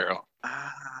Christmas Carol.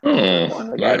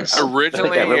 Nice.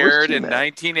 Originally aired in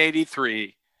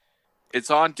 1983. It's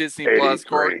on Disney Plus.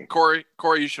 Corey,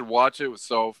 you should watch it with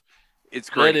Soph. It's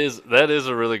great. That is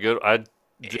a really good.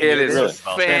 It is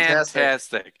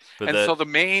fantastic. So the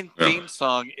main theme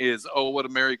song is "Oh, What a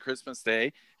Merry Christmas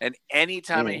Day," and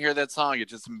anytime I hear that song, it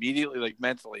just immediately, like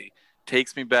mentally,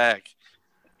 takes me back,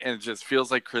 and it just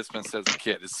feels like Christmas as a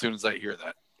kid as soon as I hear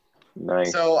that.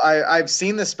 Nice. So I've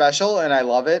seen the special and I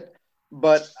love it.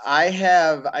 But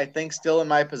I think still in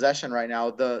my possession right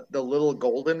now, the little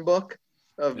golden book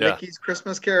of Mickey's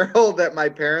Christmas Carol that my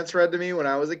parents read to me when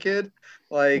I was a kid.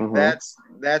 Like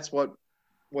that's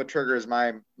what triggers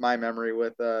my memory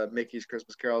with Mickey's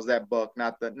Christmas Carol is that book,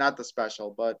 not the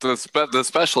special, but the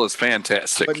special is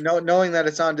fantastic. But knowing that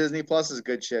it's on Disney Plus is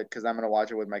good shit because I'm gonna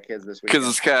watch it with my kids this week. Because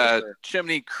it's got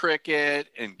Jiminy Cricket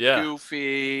and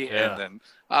Goofy, and then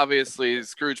obviously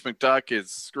Scrooge McDuck is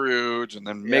Scrooge, and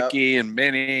then Mickey and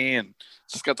Minnie, and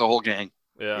it's just got the whole gang.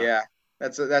 Yeah,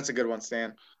 that's a good one,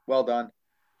 Stan. Well done.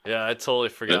 Yeah, I totally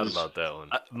forgot about that one.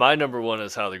 My number one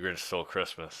is How the Grinch Stole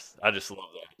Christmas. I just love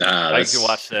that. I can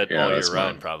watch that all year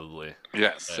round, probably.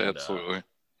 Yes, absolutely.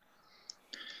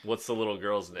 What's the little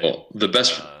girl's name? Well, the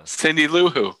best Cindy Lou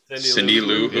Who. Cindy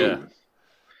Lou Who. Yeah.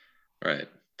 Right.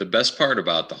 The best part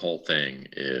about the whole thing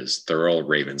is Thurl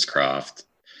Ravenscroft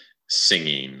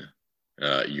singing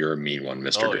 "You're a Mean One,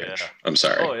 Mr. Grinch." Yeah. I'm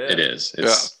sorry. It is.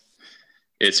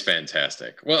 It's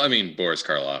fantastic. Well, I mean, Boris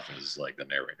Karloff is like the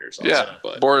narrator.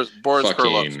 But Boris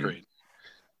Karloff's great.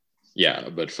 Yeah,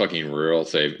 but fucking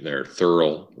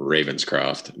Thurl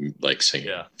Ravenscroft like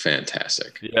singing,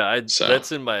 fantastic. Yeah,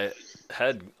 that's in my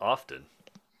head often.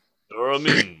 You're a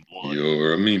mean one.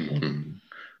 You're a mean one,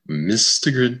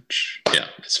 Mr. Grinch. Yeah,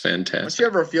 it's fantastic. Don't you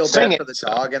ever feel bad for the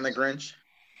dog and the Grinch?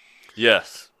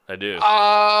 Yes, I do.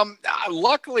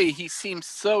 Luckily, he seems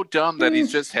so dumb that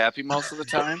he's just happy most of the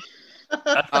time.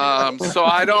 So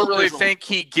I don't really think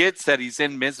he gets that he's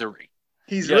in misery.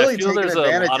 He's really taken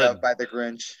advantage of by the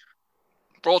Grinch.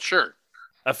 Well, sure.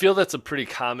 I feel that's a pretty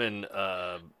common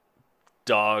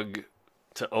dog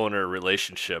to owner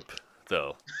relationship,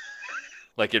 though,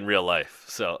 like in real life.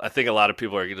 So I think a lot of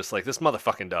people are just like, this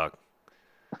motherfucking dog.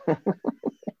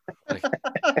 Like,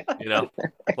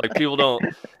 like people don't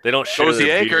share Cozy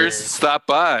their Acres, beer. stop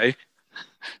by.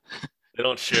 They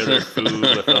don't share their food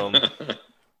with them.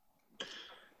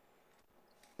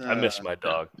 I miss my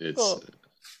dog. It's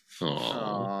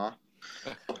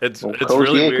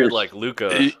really weird. Like Luca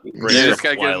brings just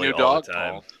gotta get a new dog.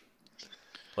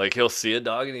 Like he'll see a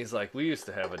dog and he's like, "We used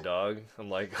to have a dog." I'm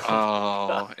like,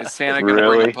 "Oh, is Santa gonna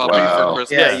bring a puppy for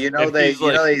Christmas?" Yeah,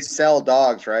 they sell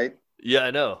dogs, right? Yeah, I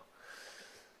know.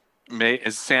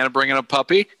 Is Santa bringing a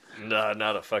puppy? Nah,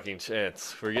 not a fucking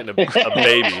chance. We're getting a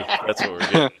baby. That's what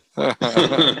we're getting.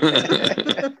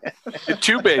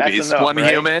 2 babies, enough, one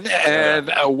human and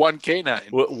one canine.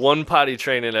 One potty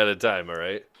training at a time, all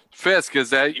right? Fisk, is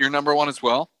that your number one as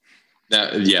well?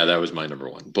 That was my number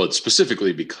one, but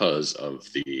specifically because of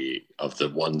the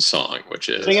one song, which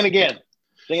is Sing it again.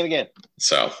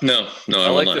 So no, I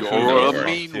like will the not. You're a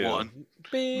mean one,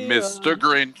 Mr.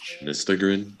 Grinch. Mr.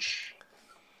 Grinch.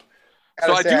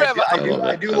 So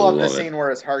I do love the scene where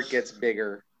his heart gets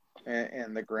bigger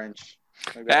in the Grinch.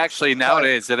 Actually,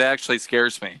 nowadays it actually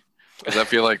scares me because I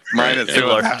feel like mine is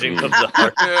enlarging of the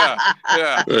heart. Yeah.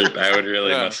 I would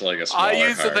really much like a smaller I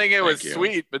used to heart. think it was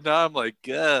sweet, but now I'm like,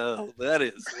 oh, that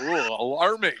is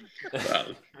alarming.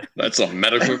 That's a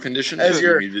medical condition. As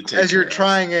you're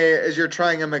trying a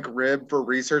McRib for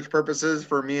research purposes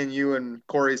for me and you and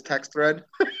Corey's text thread.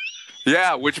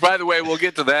 Yeah, which by the way, we'll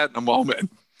get to that in a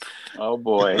moment. Oh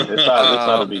boy, this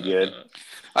ought to be good.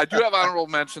 I do have honorable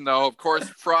mention though. Of course,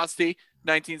 Frosty,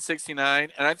 1969,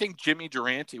 and I think Jimmy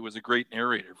Durante was a great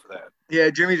narrator for that. Yeah,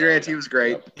 Jimmy Durante was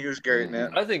great. He was great in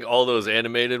it. I think all those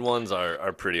animated ones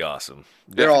are pretty awesome.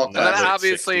 They're all and then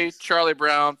obviously 60s. Charlie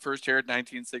Brown, first aired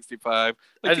 1965.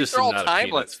 Like, these are all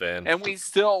timeless, fan. And we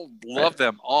still love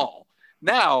them all.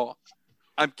 Now,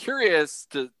 I'm curious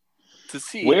to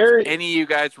see if any of you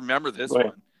guys remember this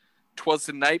one. 'Twas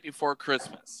the Night Before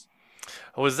Christmas.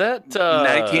 Was that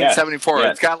 1974?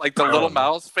 Yes. It's got like the Little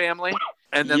Mouse family,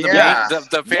 and then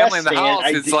the family in the house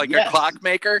is like a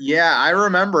clockmaker. Yeah, I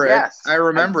remember it. Yes, I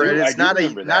remember it. It's not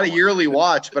a yearly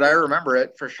watch, but I remember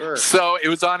it for sure. So it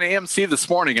was on AMC this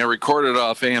morning. I recorded it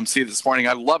off AMC this morning.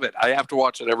 I love it. I have to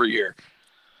watch it every year.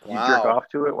 Wow. You jerk off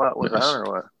to it? What was on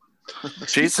or what?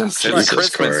 Jesus, it's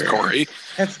Christmas, Corey.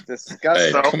 That's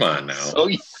disgusting. Hey, come on now. So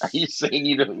are you saying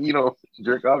you don't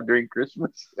jerk off during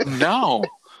Christmas? No.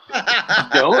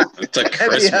 Don't? It's a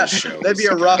Christmas show. That'd be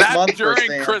a rough month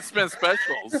during Christmas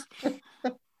specials.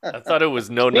 I thought it was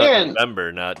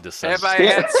November, not December. Have I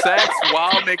had sex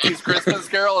while Mickey's Christmas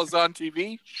Carol is on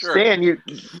TV? Sure. Stan, you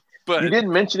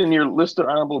didn't mention in your list of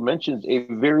honorable mentions a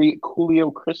very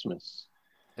coolio Christmas.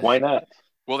 Why not?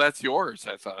 Well, that's yours,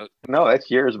 I thought. No, that's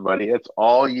yours, buddy. That's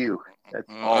all you. That's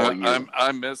all you.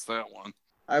 I missed that one.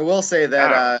 I will say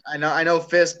that I know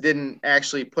Fisk didn't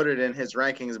actually put it in his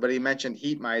rankings, but he mentioned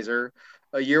Heat Miser,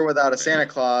 A Year Without a Santa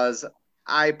Claus.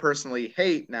 I personally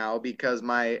hate now because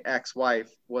my ex-wife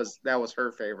was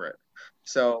her favorite.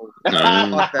 So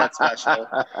fuck that special.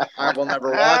 I will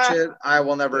never watch it. I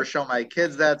will never show my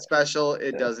kids that special.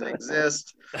 It doesn't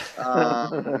exist.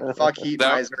 Fuck Heat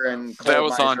Miser and Cold that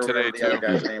was Miser, on today whatever the other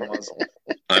guy's name was.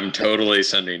 I'm totally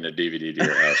sending a DVD to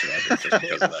your house, Roger, just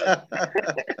because of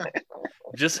that.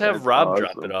 Just have Rob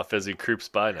drop it off as he creeps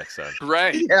by next time.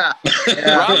 Right. Yeah.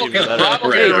 Rob will get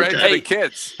right to the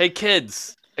kids. Hey,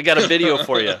 kids, I got a video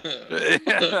for you.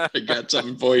 I got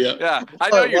something for you. Yeah, I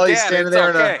know your dad. It's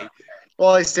okay.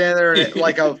 Well, he's standing there in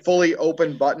like a fully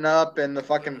open button-up in the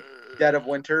fucking dead of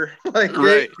winter. Like,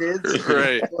 hey, kids,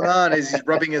 right. what's going on? Is he's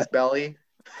rubbing his belly?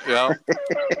 Yeah.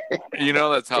 You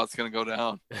know that's how it's going to go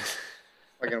down.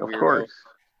 Fucking weirdo. Of course.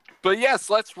 But yes,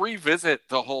 let's revisit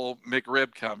the whole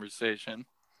McRib conversation.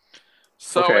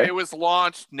 So It was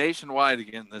launched nationwide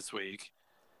again this week.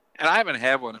 And I haven't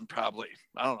had one in probably,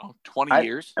 20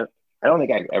 years. I don't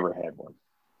think I've ever had one.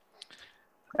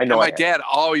 I know. And my dad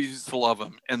always used to love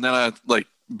them. And then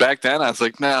back then I was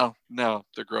like, no,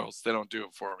 they're gross. They don't do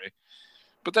it for me.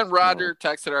 But then Roger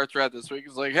texted our thread this week.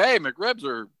 He's like, hey, McRibs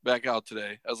are back out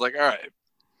today. I was like, all right.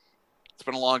 It's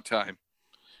been a long time.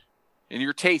 And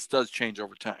your taste does change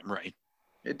over time, right?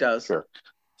 It does. Sure.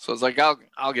 So I was like,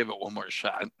 I'll give it one more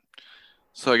shot.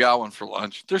 So I got one for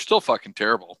lunch. They're still fucking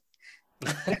terrible.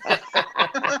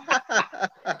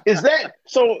 Is that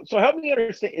so help me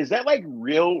understand, is that like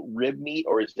real rib meat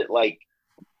or is it like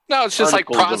no, it's just like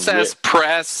processed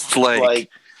pressed like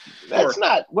that's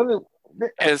not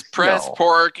it's pressed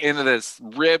pork into this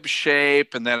rib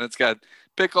shape, and then it's got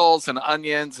pickles and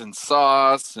onions and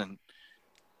sauce, and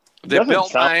they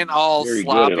built mine all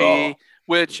sloppy,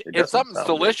 which if something's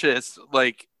delicious,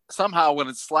 like somehow when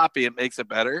it's sloppy it makes it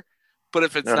better. But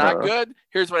if it's not good,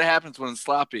 here's what happens when it's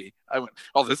sloppy. I went,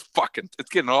 it's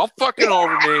getting all fucking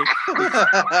over me.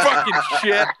 Fucking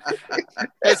shit.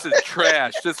 This is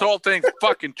trash. This whole thing's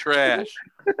fucking trash.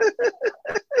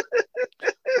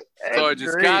 So I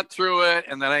just got through it,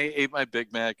 and then I ate my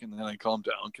Big Mac, and then I calmed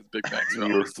down because Big Macs are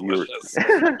always delicious.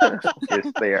 Yes,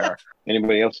 they are.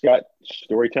 Anybody else got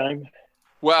story time?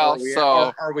 Well,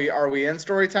 are we in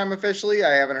story time officially?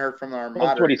 I haven't heard from our moderator.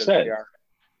 That's what he said.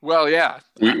 Well, yeah.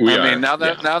 We I mean, now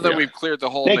that we've cleared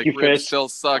the whole McRib still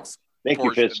sucks. Thank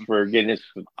portion. you, Fist, for getting us.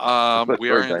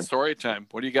 We are in story time.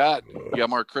 What do you got? You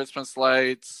got more Christmas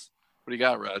lights? What do you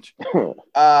got, Reg?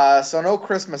 So no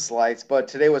Christmas lights, but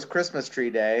today was Christmas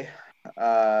tree day.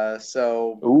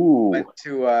 So went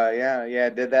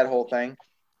to did that whole thing.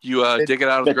 You dig it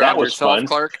out of the ground yourself, fun.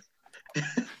 Clark?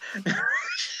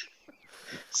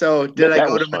 So did I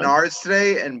go to Menards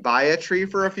today and buy a tree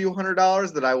for a few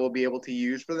 $100s that I will be able to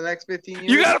use for the next 15 years?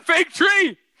 You got a fake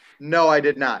tree? No, I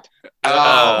did not.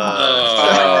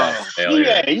 Yeah,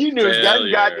 you knew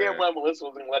goddamn well Melissa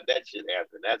was gonna let that shit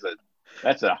happen.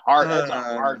 That's a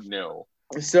hard no.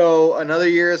 So another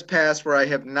year has passed where I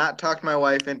have not talked my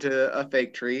wife into a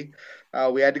fake tree.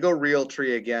 We had to go real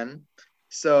tree again.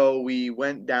 So we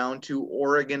went down to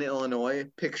Oregon, Illinois,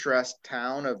 picturesque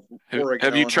town of Oregon.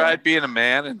 Have you tried being a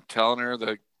man and telling her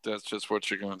that that's just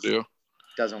what you're going to do?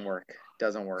 Doesn't work.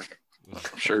 I'm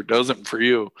sure it doesn't for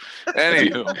you.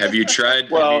 Anywho. Have you tried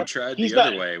the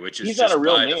other way, which is just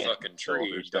buy the fucking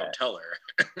tree, don't tell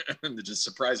her. And just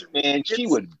surprise her. Man, she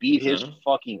would beat his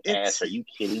fucking ass. Are you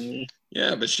kidding me?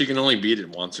 Yeah, but she can only beat it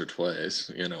once or twice,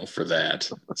 for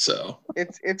that. So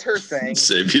it's her thing.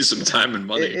 Save you some time and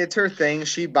money. It's her thing.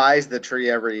 She buys the tree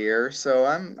every year, so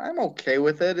I'm okay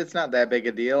with it. It's not that big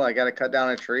a deal. I got to cut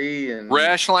down a tree and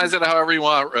rationalize it however you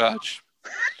want, Raj.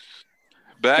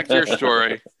 Back to your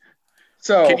story.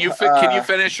 So can you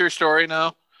finish your story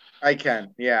now? I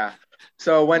can, yeah.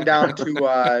 So went down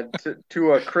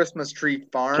to a Christmas tree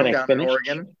farm down in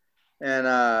Oregon,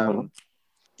 and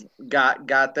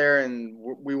got there, and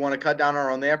we want to cut down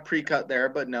our own. They have pre-cut there,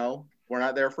 but no, we're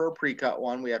not there for a pre-cut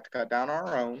one. We have to cut down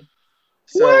our own.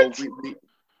 So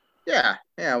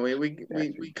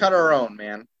we cut our own,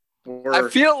 man. I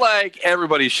feel like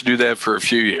everybody should do that for a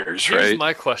few years, right? Here's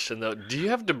my question, though. Do you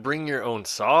have to bring your own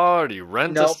saw, or do you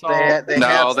rent a saw? They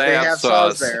have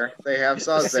saws there. They have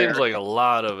saws there. Seems like a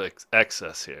lot of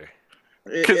excess here.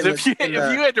 Because if you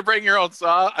had to bring your own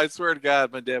saw, I swear to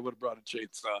God, my dad would have brought a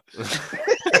chainsaw.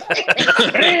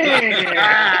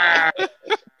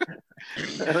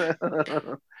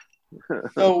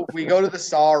 So we go to the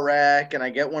saw rack, and I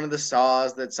get one of the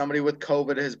saws that somebody with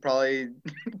COVID has probably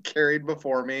carried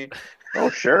before me. Oh,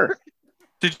 sure.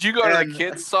 Did you go to the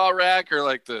kids' saw rack or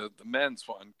like the men's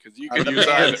one? Because you could use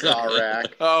the saw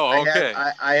rack. Oh, okay.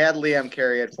 I had Liam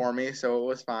carry it for me, so it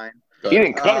was fine. He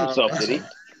didn't cut himself, did he?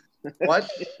 What?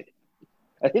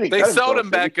 I think they sewed him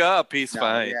back up. He's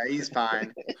fine. Yeah, he's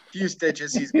fine. A few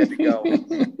stitches, he's good to go.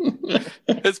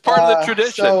 It's part of the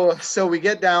tradition. So we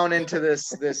get down into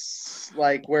this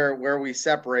like where we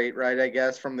separate, right? I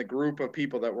guess from the group of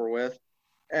people that we're with,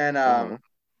 and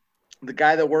the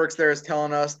guy that works there is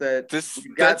telling us that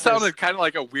that sounded kind of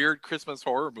like a weird Christmas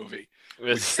horror movie.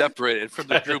 We separated from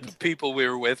the group of people we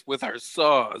were with our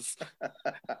saws.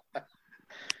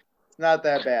 It's not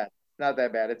that bad. Not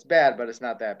that bad. It's bad, but it's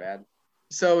not that bad.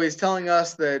 So he's telling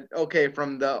us that, okay,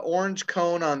 from the orange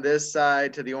cone on this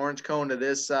side to the orange cone to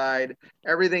this side,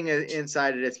 everything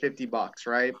inside it is $50,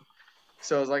 right?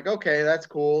 So I was like, okay, that's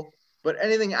cool. But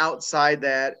anything outside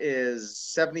that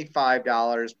is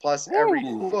 $75 plus every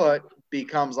foot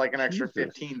becomes like an extra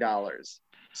 $15.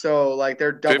 So like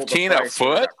they're double the price. 15 a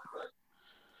foot?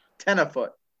 10 a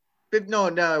foot. No,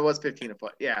 it was 15 a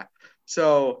foot. Yeah.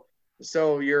 So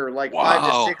your like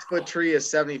 5 to 6 foot tree is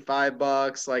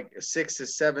 $75. Like 6 to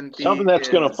 7 feet. Something that's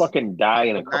gonna fucking die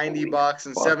in a $90,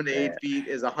 and 7 to 8 feet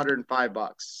is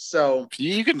 $105. So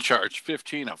you can charge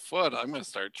 15 a foot. I'm gonna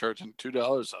start charging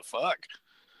 $2 a fuck.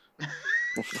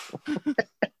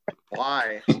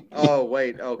 Why? Oh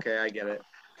wait, okay, I get it.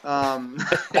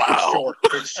 Wow,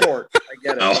 it's short. I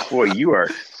get it. Oh boy, you are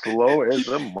slow as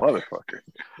a motherfucker.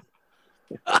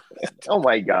 Oh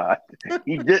my god,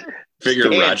 he did. Figure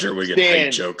Roger would get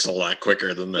height jokes a lot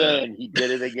quicker than that. He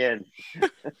did it again.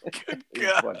 Good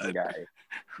God. Fucking guy.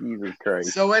 Jesus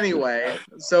Christ. So anyway,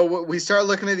 so we start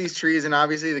looking at these trees, and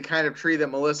obviously the kind of tree that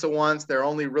Melissa wants, they're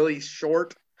only really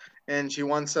short, and she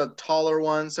wants a taller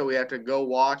one, so we have to go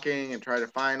walking and try to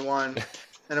find one.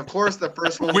 And of course, the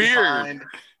first one we find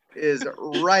is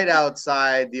right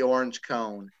outside the orange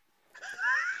cone.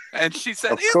 And she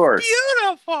said, "It's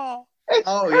beautiful."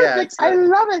 Oh yeah, I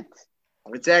love it.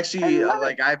 It's actually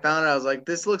like I found it. I was like,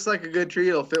 "This looks like a good tree.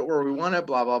 It'll fit where we want it."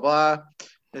 Blah blah blah.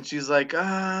 And she's like,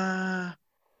 "Yeah,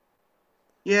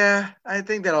 I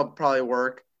think that'll probably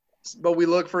work." But we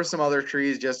look for some other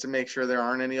trees just to make sure there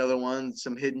aren't any other ones,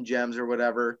 some hidden gems or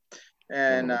whatever.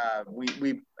 And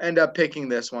we end up picking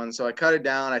this one. So I cut it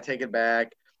down. I take it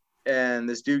back, and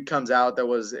this dude comes out that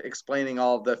was explaining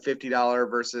all of the $50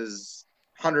 versus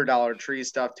 $100 tree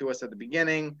stuff to us at the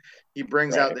beginning. He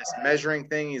brings out this measuring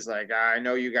thing. He's like, I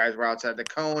know you guys were outside the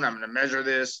cone. I'm going to measure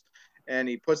this. And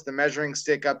he puts the measuring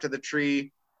stick up to the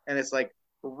tree, and it's like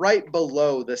right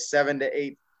below the 7 to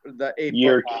 8.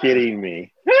 You're kidding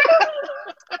me.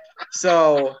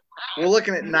 So we're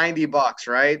looking at $90,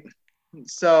 right?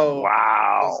 So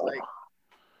wow. Like,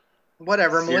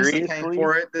 whatever. Seriously? Melissa paying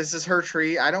for it. This is her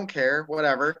tree. I don't care.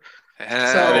 Whatever.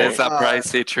 It's a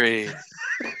pricey tree.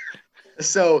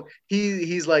 So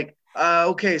he's like,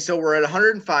 okay, so we're at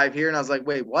 105 here, and I was like,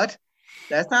 wait, what?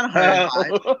 That's not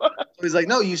 105. So he's like,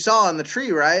 no, you saw on the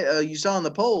tree, right? You saw on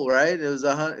the pole, right? It was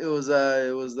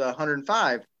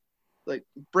 105. Like,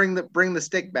 bring the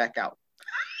stick back out.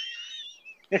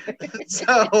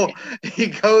 So he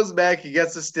goes back, he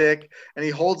gets the stick, and he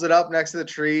holds it up next to the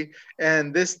tree,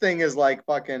 and this thing is like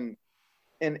fucking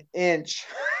an inch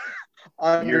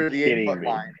under the 8-foot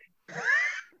line.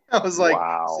 I was like,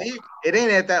 wow. See, it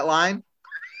ain't at that line.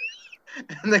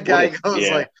 And the guy goes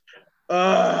like,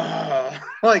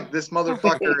 like this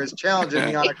motherfucker is challenging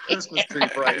me on a Christmas tree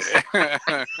price.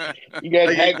 You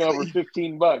guys hang over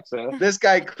 $15, huh? This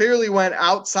guy clearly went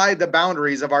outside the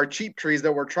boundaries of our cheap trees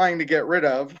that we're trying to get rid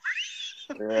of.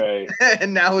 Right.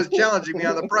 And now is challenging me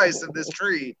on the price of this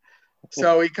tree.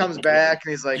 So he comes back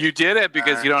and he's like, you did it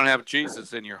because you don't have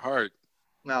Jesus in your heart.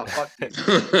 No, fuck you.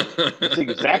 That's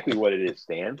exactly what it is,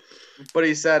 Stan. But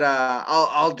he said,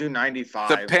 I'll do 95.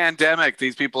 The pandemic,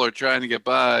 these people are trying to get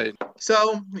by.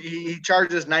 So he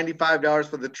charges $95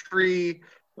 for the tree,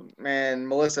 and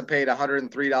Melissa paid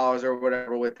 $103 or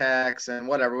whatever with tax and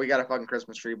whatever. We got a fucking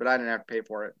Christmas tree, but I didn't have to pay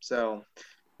for it. So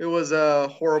it was a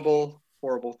horrible,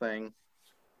 horrible thing.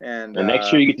 And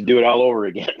next year you get to do it all over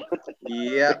again.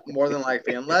 Yeah, more than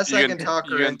likely. Unless I can talk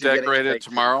her into getting decorate it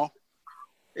tomorrow.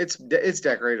 It's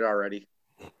decorated already.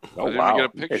 Oh wow! You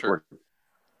get a picture.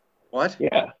 What?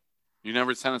 Yeah. You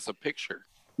never sent us a picture.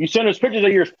 You send us pictures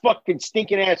of your fucking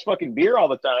stinking ass fucking beer all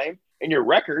the time and your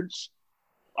records.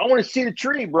 I want to see the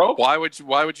tree, bro. Why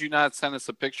would you not send us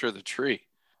a picture of the tree?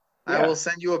 Yeah. I will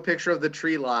send you a picture of the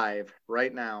tree live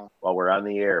right now. While we're on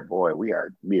the air, boy, we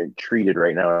are being treated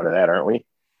right now into that, aren't we?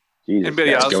 Jesus.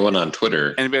 Anybody else going on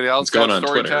Twitter? Anybody else going on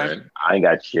Twitter? Time? Right? I ain't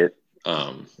got shit.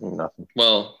 Nothing.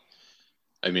 Well,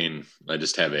 I mean, I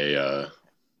just have a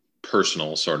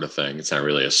personal sort of thing. It's not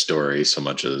really a story so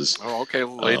much as. Oh, okay.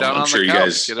 Lay down I'm on sure the you couch.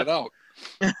 guys Get it out.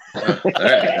 all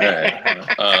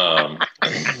right.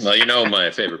 Well,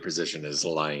 my favorite position is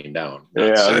lying down.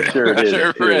 Yeah, I'm sure it is.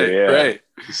 Right.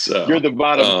 So you're the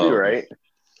bottom too, right?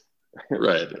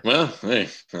 Right. Well, hey,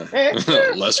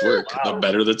 less work, the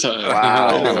better the time.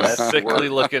 Wow, that's a sickly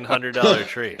looking $100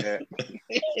 tree.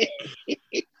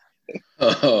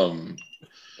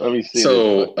 Let me see.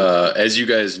 So, as you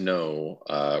guys know,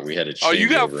 we had a change. Oh, you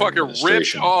got fucking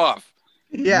ripped off.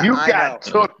 Yeah, you got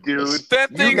took, dude. That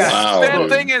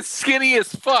thing is skinny as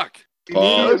fuck. We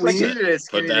needed a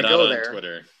skinny put that to go out there. on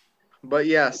Twitter. But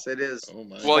yes, it is. Oh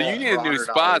my Well, God. you need a new $100.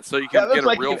 spot so you can get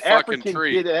a real an fucking African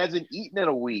tree. kid that hasn't eaten in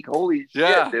a week. Holy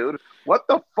Yeah. shit, dude! What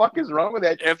the fuck is wrong with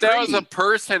that? If tree? that was a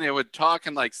person, it would talk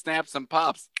and like snaps and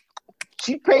pops.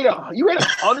 She paid you had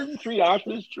 $103 for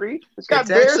this tree. It's got It's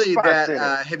bear actually spots that. in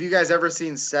it. Have you guys ever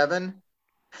seen Seven?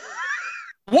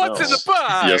 What's No. in the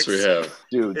box? Yes, we have.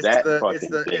 Dude, It's that the fucking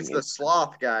thing it's the is,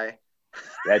 sloth guy.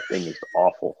 that thing is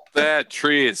awful. That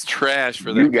tree is trash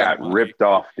for that. You kind got of money. ripped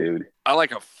off, dude. I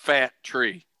like a fat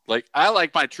tree. Like I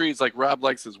like my trees like Rob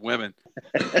likes his women.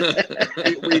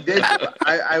 We did.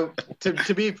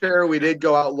 To be fair, we did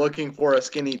go out looking for a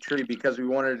skinny tree because we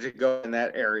wanted to go in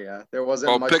that area. There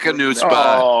wasn't. Oh, much pick a room new in that.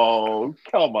 spot. Oh,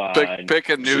 come on. Pick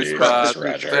a new Jeez, spot.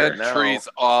 Roger. That No. tree's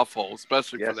awful,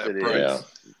 especially Yes, for that it price.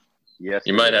 is. Yes,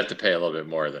 You might have to pay a little bit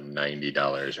more than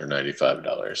 $90 or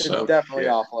 $95. It's So definitely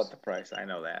shit. awful at the price. I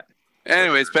know that.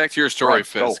 Anyways, back to your story, Right,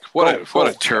 go, Fisk. What go,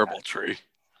 a terrible tree.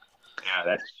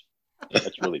 Yeah,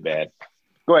 that's really bad.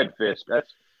 Go ahead, Fisk.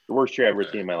 That's the worst tree I've ever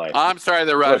seen in my life. I'm sorry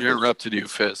that Roger interrupted you,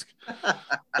 Fisk.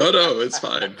 no, it's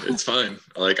fine. It's fine.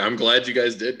 Like I'm glad you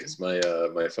guys did because my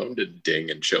phone did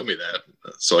ding and show me that,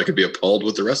 so I could be appalled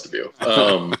with the rest of you.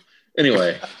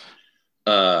 Anyway,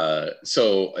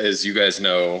 so as you guys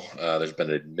know, there's been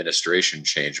an administration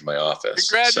change in my office.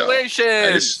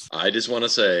 Congratulations! So I just want to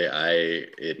say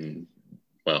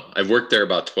I've worked there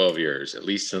about 12 years. At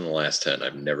least in the last 10,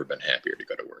 I've never been happier to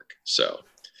go to work. So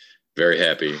very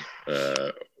happy.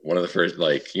 One of the first,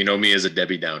 me as a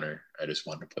Debbie Downer. I just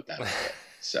wanted to put that out there.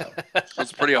 So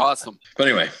That's pretty awesome. But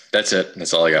anyway, that's it.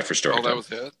 That's all I got for story Oh, time. that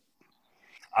was it?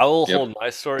 I will hold my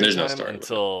story There's time no story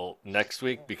until next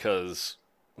week because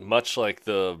much like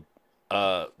the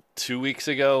 2 weeks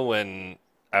ago when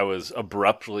I was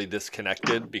abruptly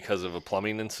disconnected because of a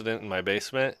plumbing incident in my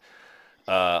basement,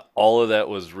 all of that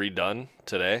was redone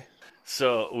today.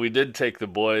 So we did take the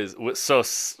boys. So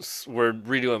we're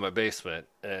redoing my basement,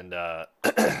 and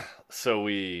so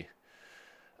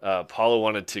Paula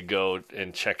wanted to go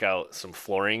and check out some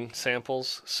flooring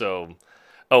samples. So,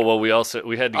 we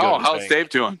had to go. How's Dave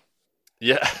doing?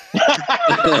 Yeah, He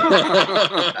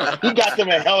got them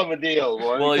a hell of a deal,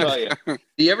 boy. Well, Let me tell you. Did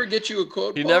he ever get you a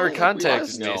quote? he Paul, never like we contacted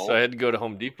asked? me, No. so I had to go to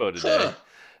Home Depot today. Huh.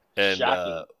 And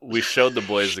Shocking. we showed the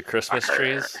boys the Christmas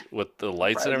trees with the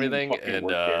lights and Surprised you everything, fucking and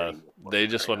work there anymore. they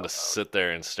just wanted to sit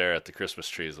there and stare at the Christmas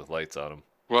trees with lights on them.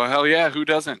 Well, hell yeah, who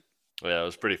doesn't? Yeah, it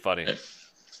was pretty funny.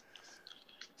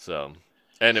 So,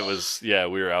 and it was, we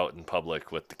were out in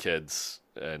public with the kids,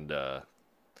 and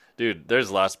dude, there's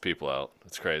lots of people out.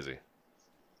 It's crazy.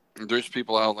 There's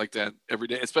people out like that every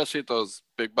day, especially at those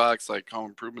big box like home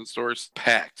improvement stores.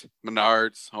 Packed.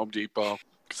 Menards, Home Depot.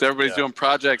 Because everybody's doing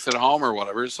projects at home or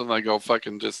whatever, so they go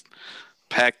fucking just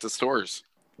pack the stores.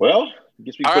 Well, I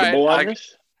guess we can All put right, a bow on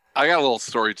this. I got a little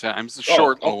story time. It's a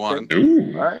short okay. one.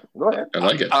 Ooh, All right, go ahead. I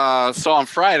like it. So on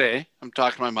Friday, I'm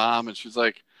talking to my mom, and she's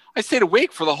like, I stayed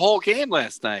awake for the whole game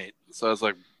last night. So I was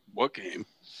like, what game?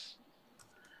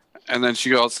 And then she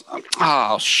goes,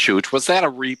 oh, shoot. Was that a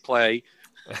replay?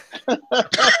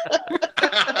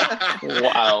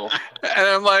 Wow. And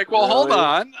I'm like, well, hold Really?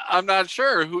 on. I'm not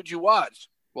sure. Who'd you watch?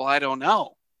 Well, I don't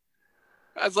know.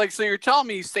 I was like, so you're telling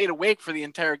me you stayed awake for the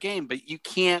entire game, but you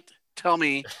can't tell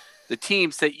me the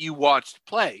teams that you watched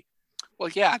play. Well,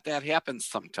 yeah, that happens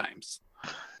sometimes.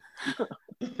 So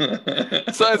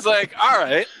it's like, all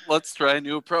right, let's try a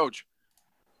new approach.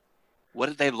 What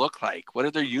did they look like? What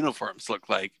did their uniforms look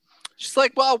like? She's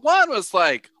like, well, one was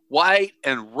like white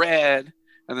and red.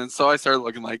 And then so I started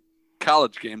looking like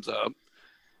college games up.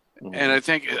 And I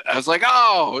was like,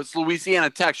 oh, it's Louisiana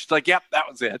Tech. She's like, yep, that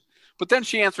was it. But then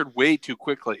she answered way too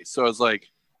quickly. So I was like,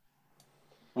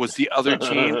 did the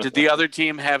other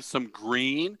team have some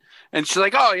green? And she's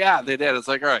like, oh, yeah, they did. It's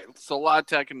like, all right, so La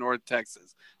Tech in North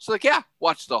Texas. She's like, yeah,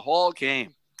 watch the whole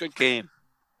game. Good game.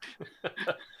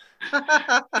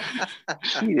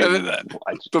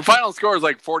 The final score is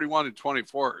like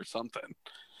 41-24 or something.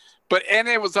 And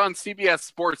it was on CBS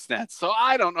Sportsnet. So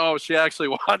I don't know if she actually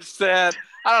watched that.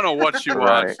 I don't know what she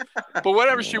watched. But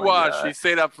whatever she watched, she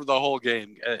stayed up for the whole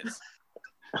game, guys.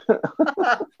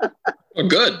 Oh,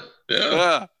 good.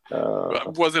 Yeah.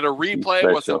 Was it a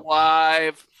replay? Was it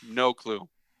live? No clue.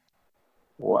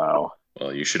 Wow.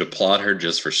 Well, you should applaud her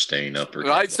just for staying up.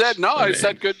 I said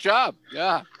good job.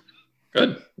 Yeah.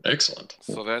 Good. Excellent.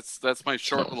 So that's my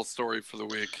short little story for the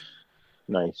week.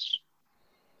 Nice.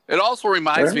 It also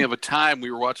reminds me of a time we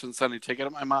were watching Sunday Ticket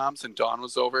at my mom's, and Dawn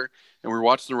was over, and we were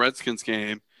watching the Redskins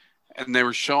game, and they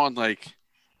were showing like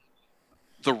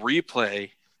the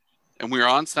replay, and we were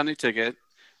on Sunday Ticket,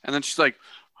 and then she's like,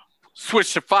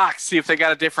 switch to Fox, see if they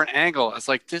got a different angle. I was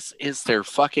like, this is their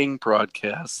fucking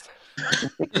broadcast.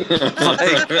 Like,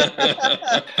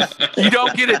 you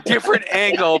don't get a different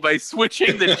angle by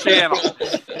switching the channel.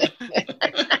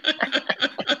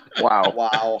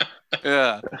 Wow.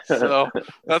 Yeah. So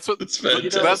that's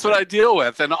what I deal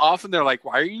with. And often they're like,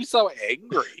 why are you so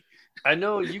angry? I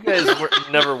know you guys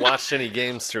never watched any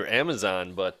games through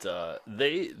Amazon, but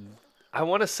I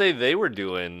want to say they were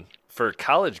doing, for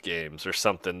college games or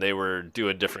something, they were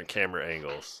doing different camera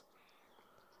angles.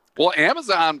 Well,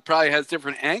 Amazon probably has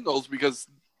different angles because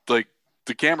like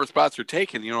the camera spots are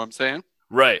taken, you know what I'm saying?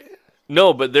 Right.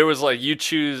 No, but there was like you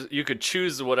could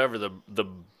choose whatever the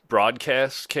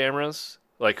broadcast cameras,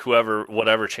 like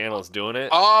whatever channel is doing it.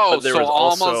 Oh, there so was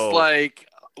almost also, like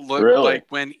Really? like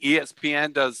when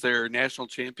ESPN does their national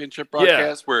championship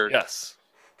broadcast where yes.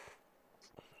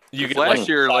 You last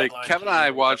year, like Kevin and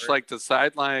I watched like the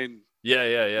sideline.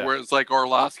 Yeah. Where it's like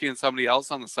Orlovsky and somebody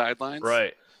else on the sidelines.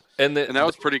 Right. And that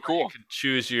was pretty cool. You could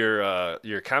choose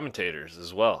your commentators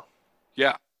as well.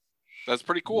 Yeah. That's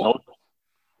pretty cool.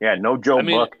 No Joe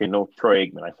Buck and no Troy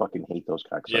Aikman. I fucking hate those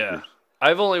cocksuckers. Yeah.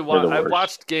 I've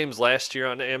watched games last year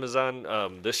on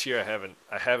Amazon. This year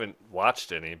I haven't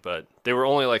watched any, but they were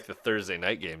only like the Thursday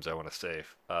night games, I want to say,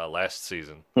 last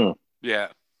season. Yeah.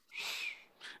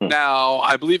 Now,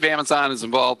 I believe Amazon is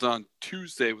involved on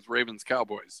Tuesday with Ravens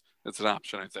Cowboys. That's an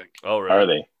option, I think. Oh, really? Are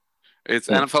they? It's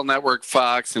NFL Network,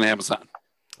 Fox, and Amazon.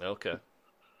 Okay.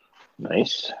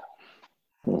 Nice.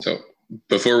 So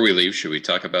before we leave, should we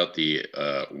talk about the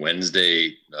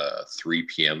Wednesday 3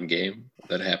 p.m. game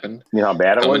that happened? You know how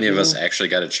bad it was? How many of us actually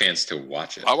got a chance to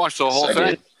watch it? I watched the whole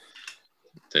thing.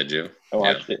 Did you? I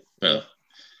watched it. Well,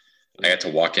 I had to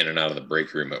walk in and out of the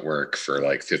break room at work for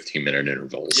like 15minute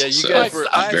intervals. Yeah, you guys were.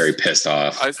 I was very pissed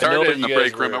off. I started in the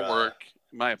break room at work,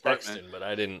 my apartment, but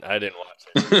I didn't watch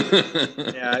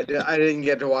it. Yeah, I didn't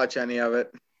get to watch any of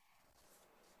it.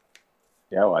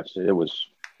 Yeah, I watched it. It was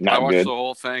not good. I watched the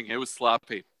whole thing. It was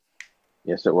sloppy.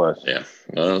 Yes, it was. Yeah,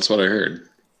 well, that's what I heard.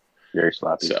 Very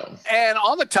sloppy. So, and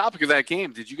on the topic of that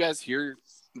game, did you guys hear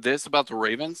this about the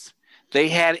Ravens? They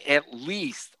had at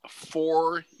least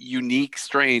 4 unique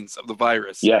strains of the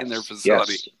virus in their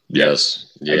facility.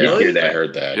 Yes. Yeah, I did hear that. I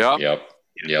heard that.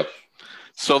 Yep.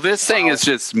 So this thing is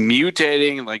just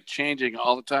mutating and like changing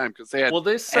all the time because they had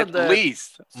they said at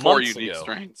least 4 unique ago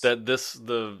strains. That this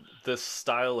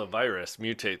style of virus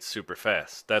mutates super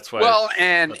fast. That's why. Well,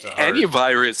 and any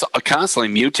virus constantly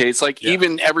mutates. Like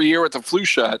even every year with the flu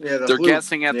shot, they're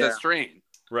guessing at the strain,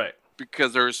 right?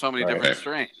 Because there are so many different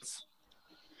strains.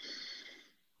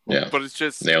 Yeah, but it's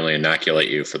just they only inoculate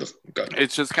you for the gun.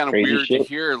 It's just kind of weird to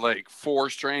hear like 4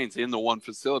 strains in the one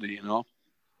facility, you know?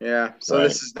 Yeah. So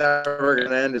this is never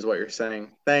going to end, is what you're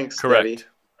saying. Thanks, correct.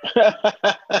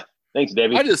 Debbie. Thanks,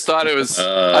 Debbie. I just thought it was.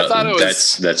 I thought it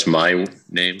was. That's my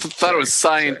name. I thought it was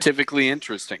scientifically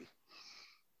interesting.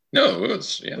 No, it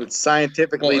was. Yeah, it's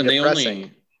scientifically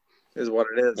depressing. Is what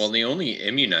it is. Well, they only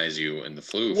immunize you in the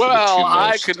flu. Well,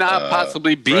 I could not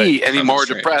possibly be any more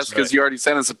depressed because you already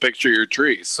sent us a picture of your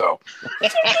tree. So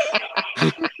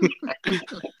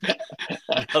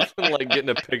nothing like getting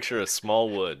a picture of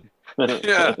Smallwood.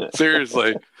 Yeah,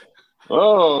 seriously.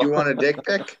 Oh, you want a dick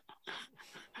pic?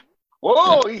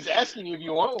 Whoa, he's asking you if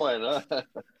you want one.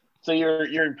 So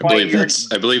you're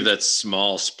I believe that's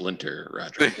small splinter,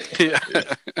 Roger. Yeah.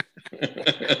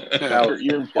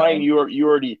 You're implying you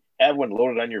already have one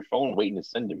loaded on your phone, waiting to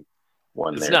send him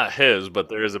one. It's not his, but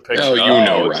there is a picture.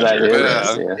 Oh,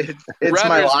 Roger. It's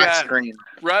my lock screen.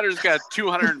 Ryder's got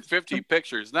 250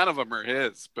 pictures. None of them are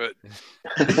his, but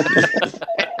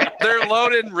they're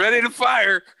loaded and ready to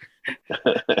fire.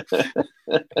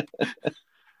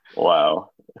 Wow.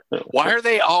 Why are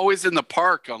they always in the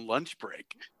park on lunch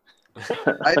break?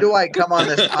 Why do I come on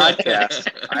this podcast?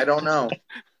 I don't know.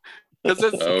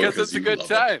 Because it's a good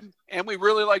time. And we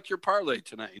really liked your parlay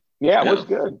tonight. Yeah, it was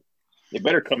good. They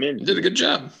better come in. You did a good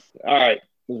job. All right,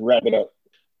 let's wrap it up.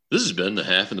 This has been the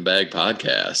Half in the Bag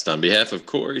podcast. On behalf of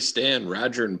Corey, Stan,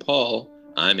 Roger, and Paul,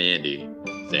 I'm Andy.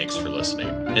 Thanks for listening,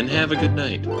 and have a good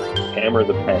night. Hammer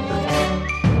the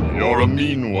Packers. You're a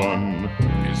mean one,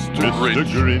 Mr.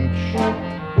 Grinch.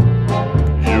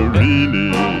 You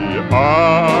really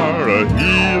are a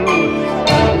heel.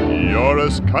 You're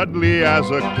as cuddly as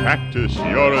a cactus.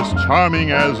 You're as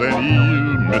charming as an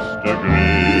eel, Mr.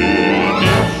 Grinch.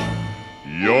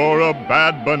 You're a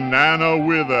bad banana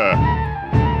with a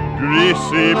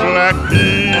greasy black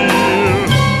peel.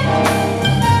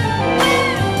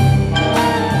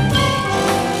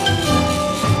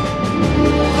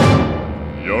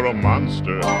 You're a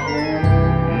monster,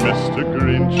 Mr.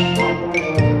 Grinch.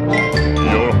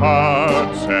 Your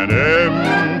heart's an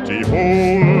empty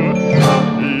hole.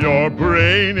 Your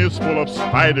brain is full of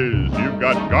spiders. You've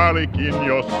got garlic in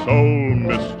your soul,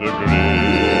 Mr.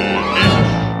 Grinch.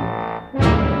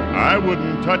 I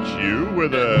wouldn't touch you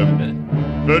with a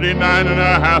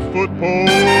 39.5-foot pole.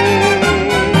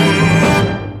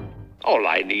 All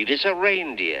I need is a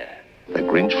reindeer. The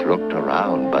Grinch looked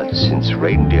around, but since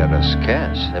reindeer are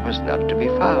scarce, there was none to be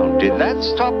found. Did that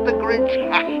stop the Grinch?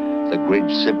 The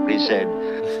Grinch simply said,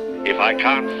 if I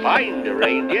can't find a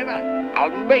reindeer, I'll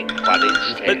make one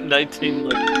instead. 19,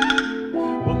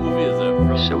 what movie is that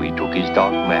from? So he took his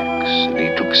dog Max, and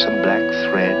he took some black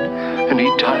thread, and he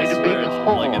tied a big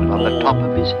horn on the top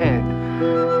of his head.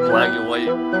 Black and white.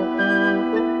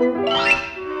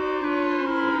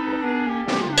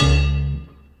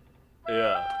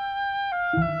 Yeah.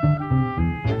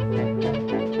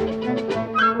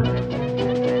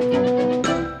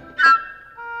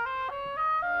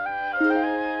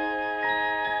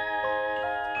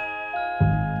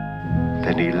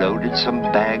 Then he loaded some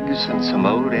bags and some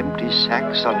old empty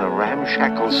sacks on a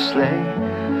ramshackle sleigh,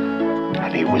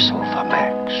 and he whistled for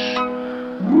Max.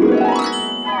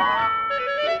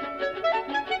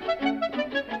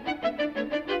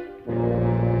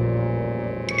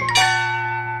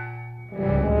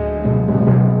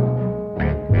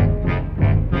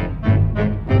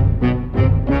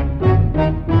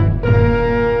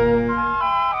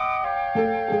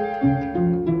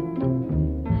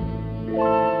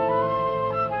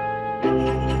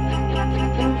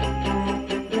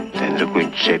 Then the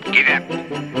Grinch said, get up!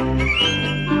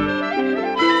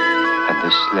 And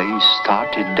the sleigh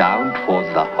started down toward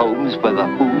the homes where the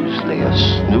Who's lay a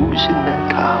snooze in their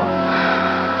town.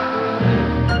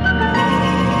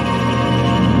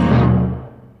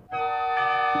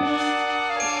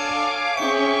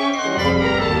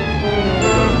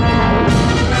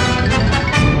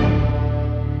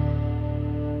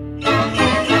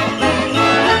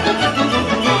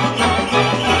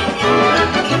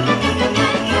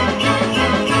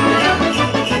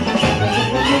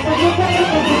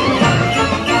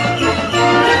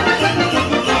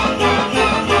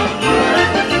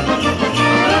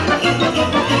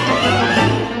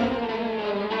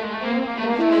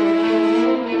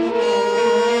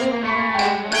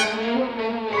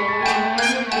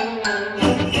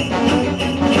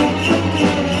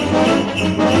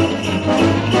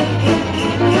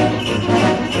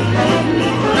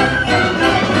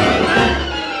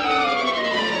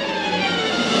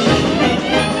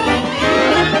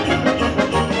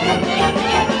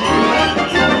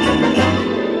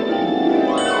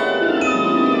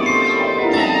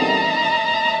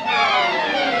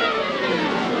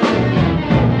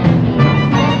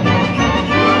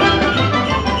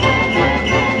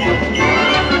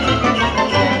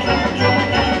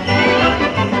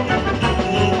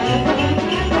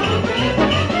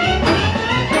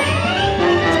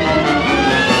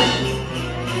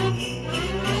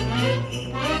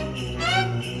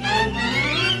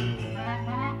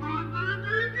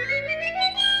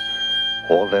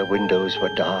 All their windows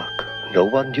were dark. No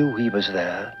one knew he was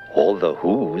there. All the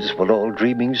Who's were all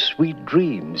dreaming sweet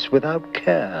dreams without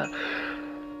care.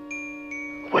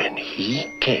 When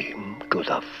he came to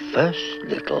the first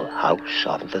little house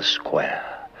on the square.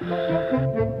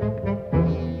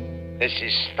 This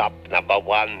is stop number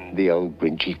 1, the old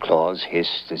Grinchy Claus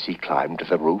hissed as he climbed to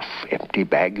the roof, empty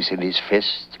bags in his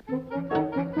fist.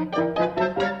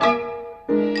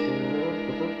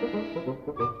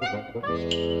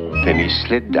 Then he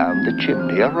slid down the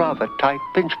chimney, a rather tight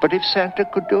pinch, but if Santa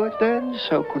could do it then,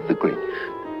 so could the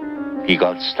Grinch. He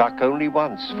got stuck only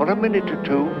once, for a minute or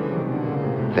two.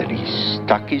 Then he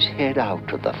stuck his head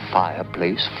out of the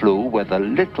fireplace flue where the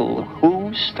little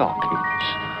Who stockings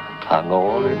hung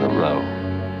all in a row.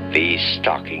 These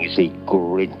stockings, he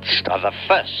Grinched, are the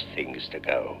first things to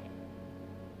go.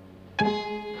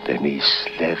 Then he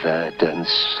slithered and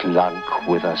slunk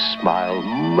with a smile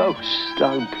most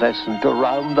unpleasant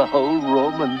around the whole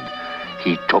room, and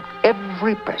he took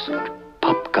every present.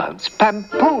 Popguns,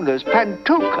 pampooners,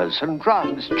 pantookas and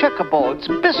drums, checkerboards,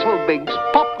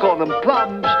 bistlebinks, popcorn and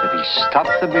plums. And he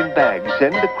stuffed them in bags.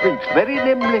 Then the Grinch very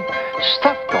nimbly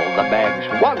stuffed all the bags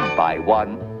one by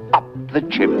one up the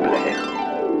chimney.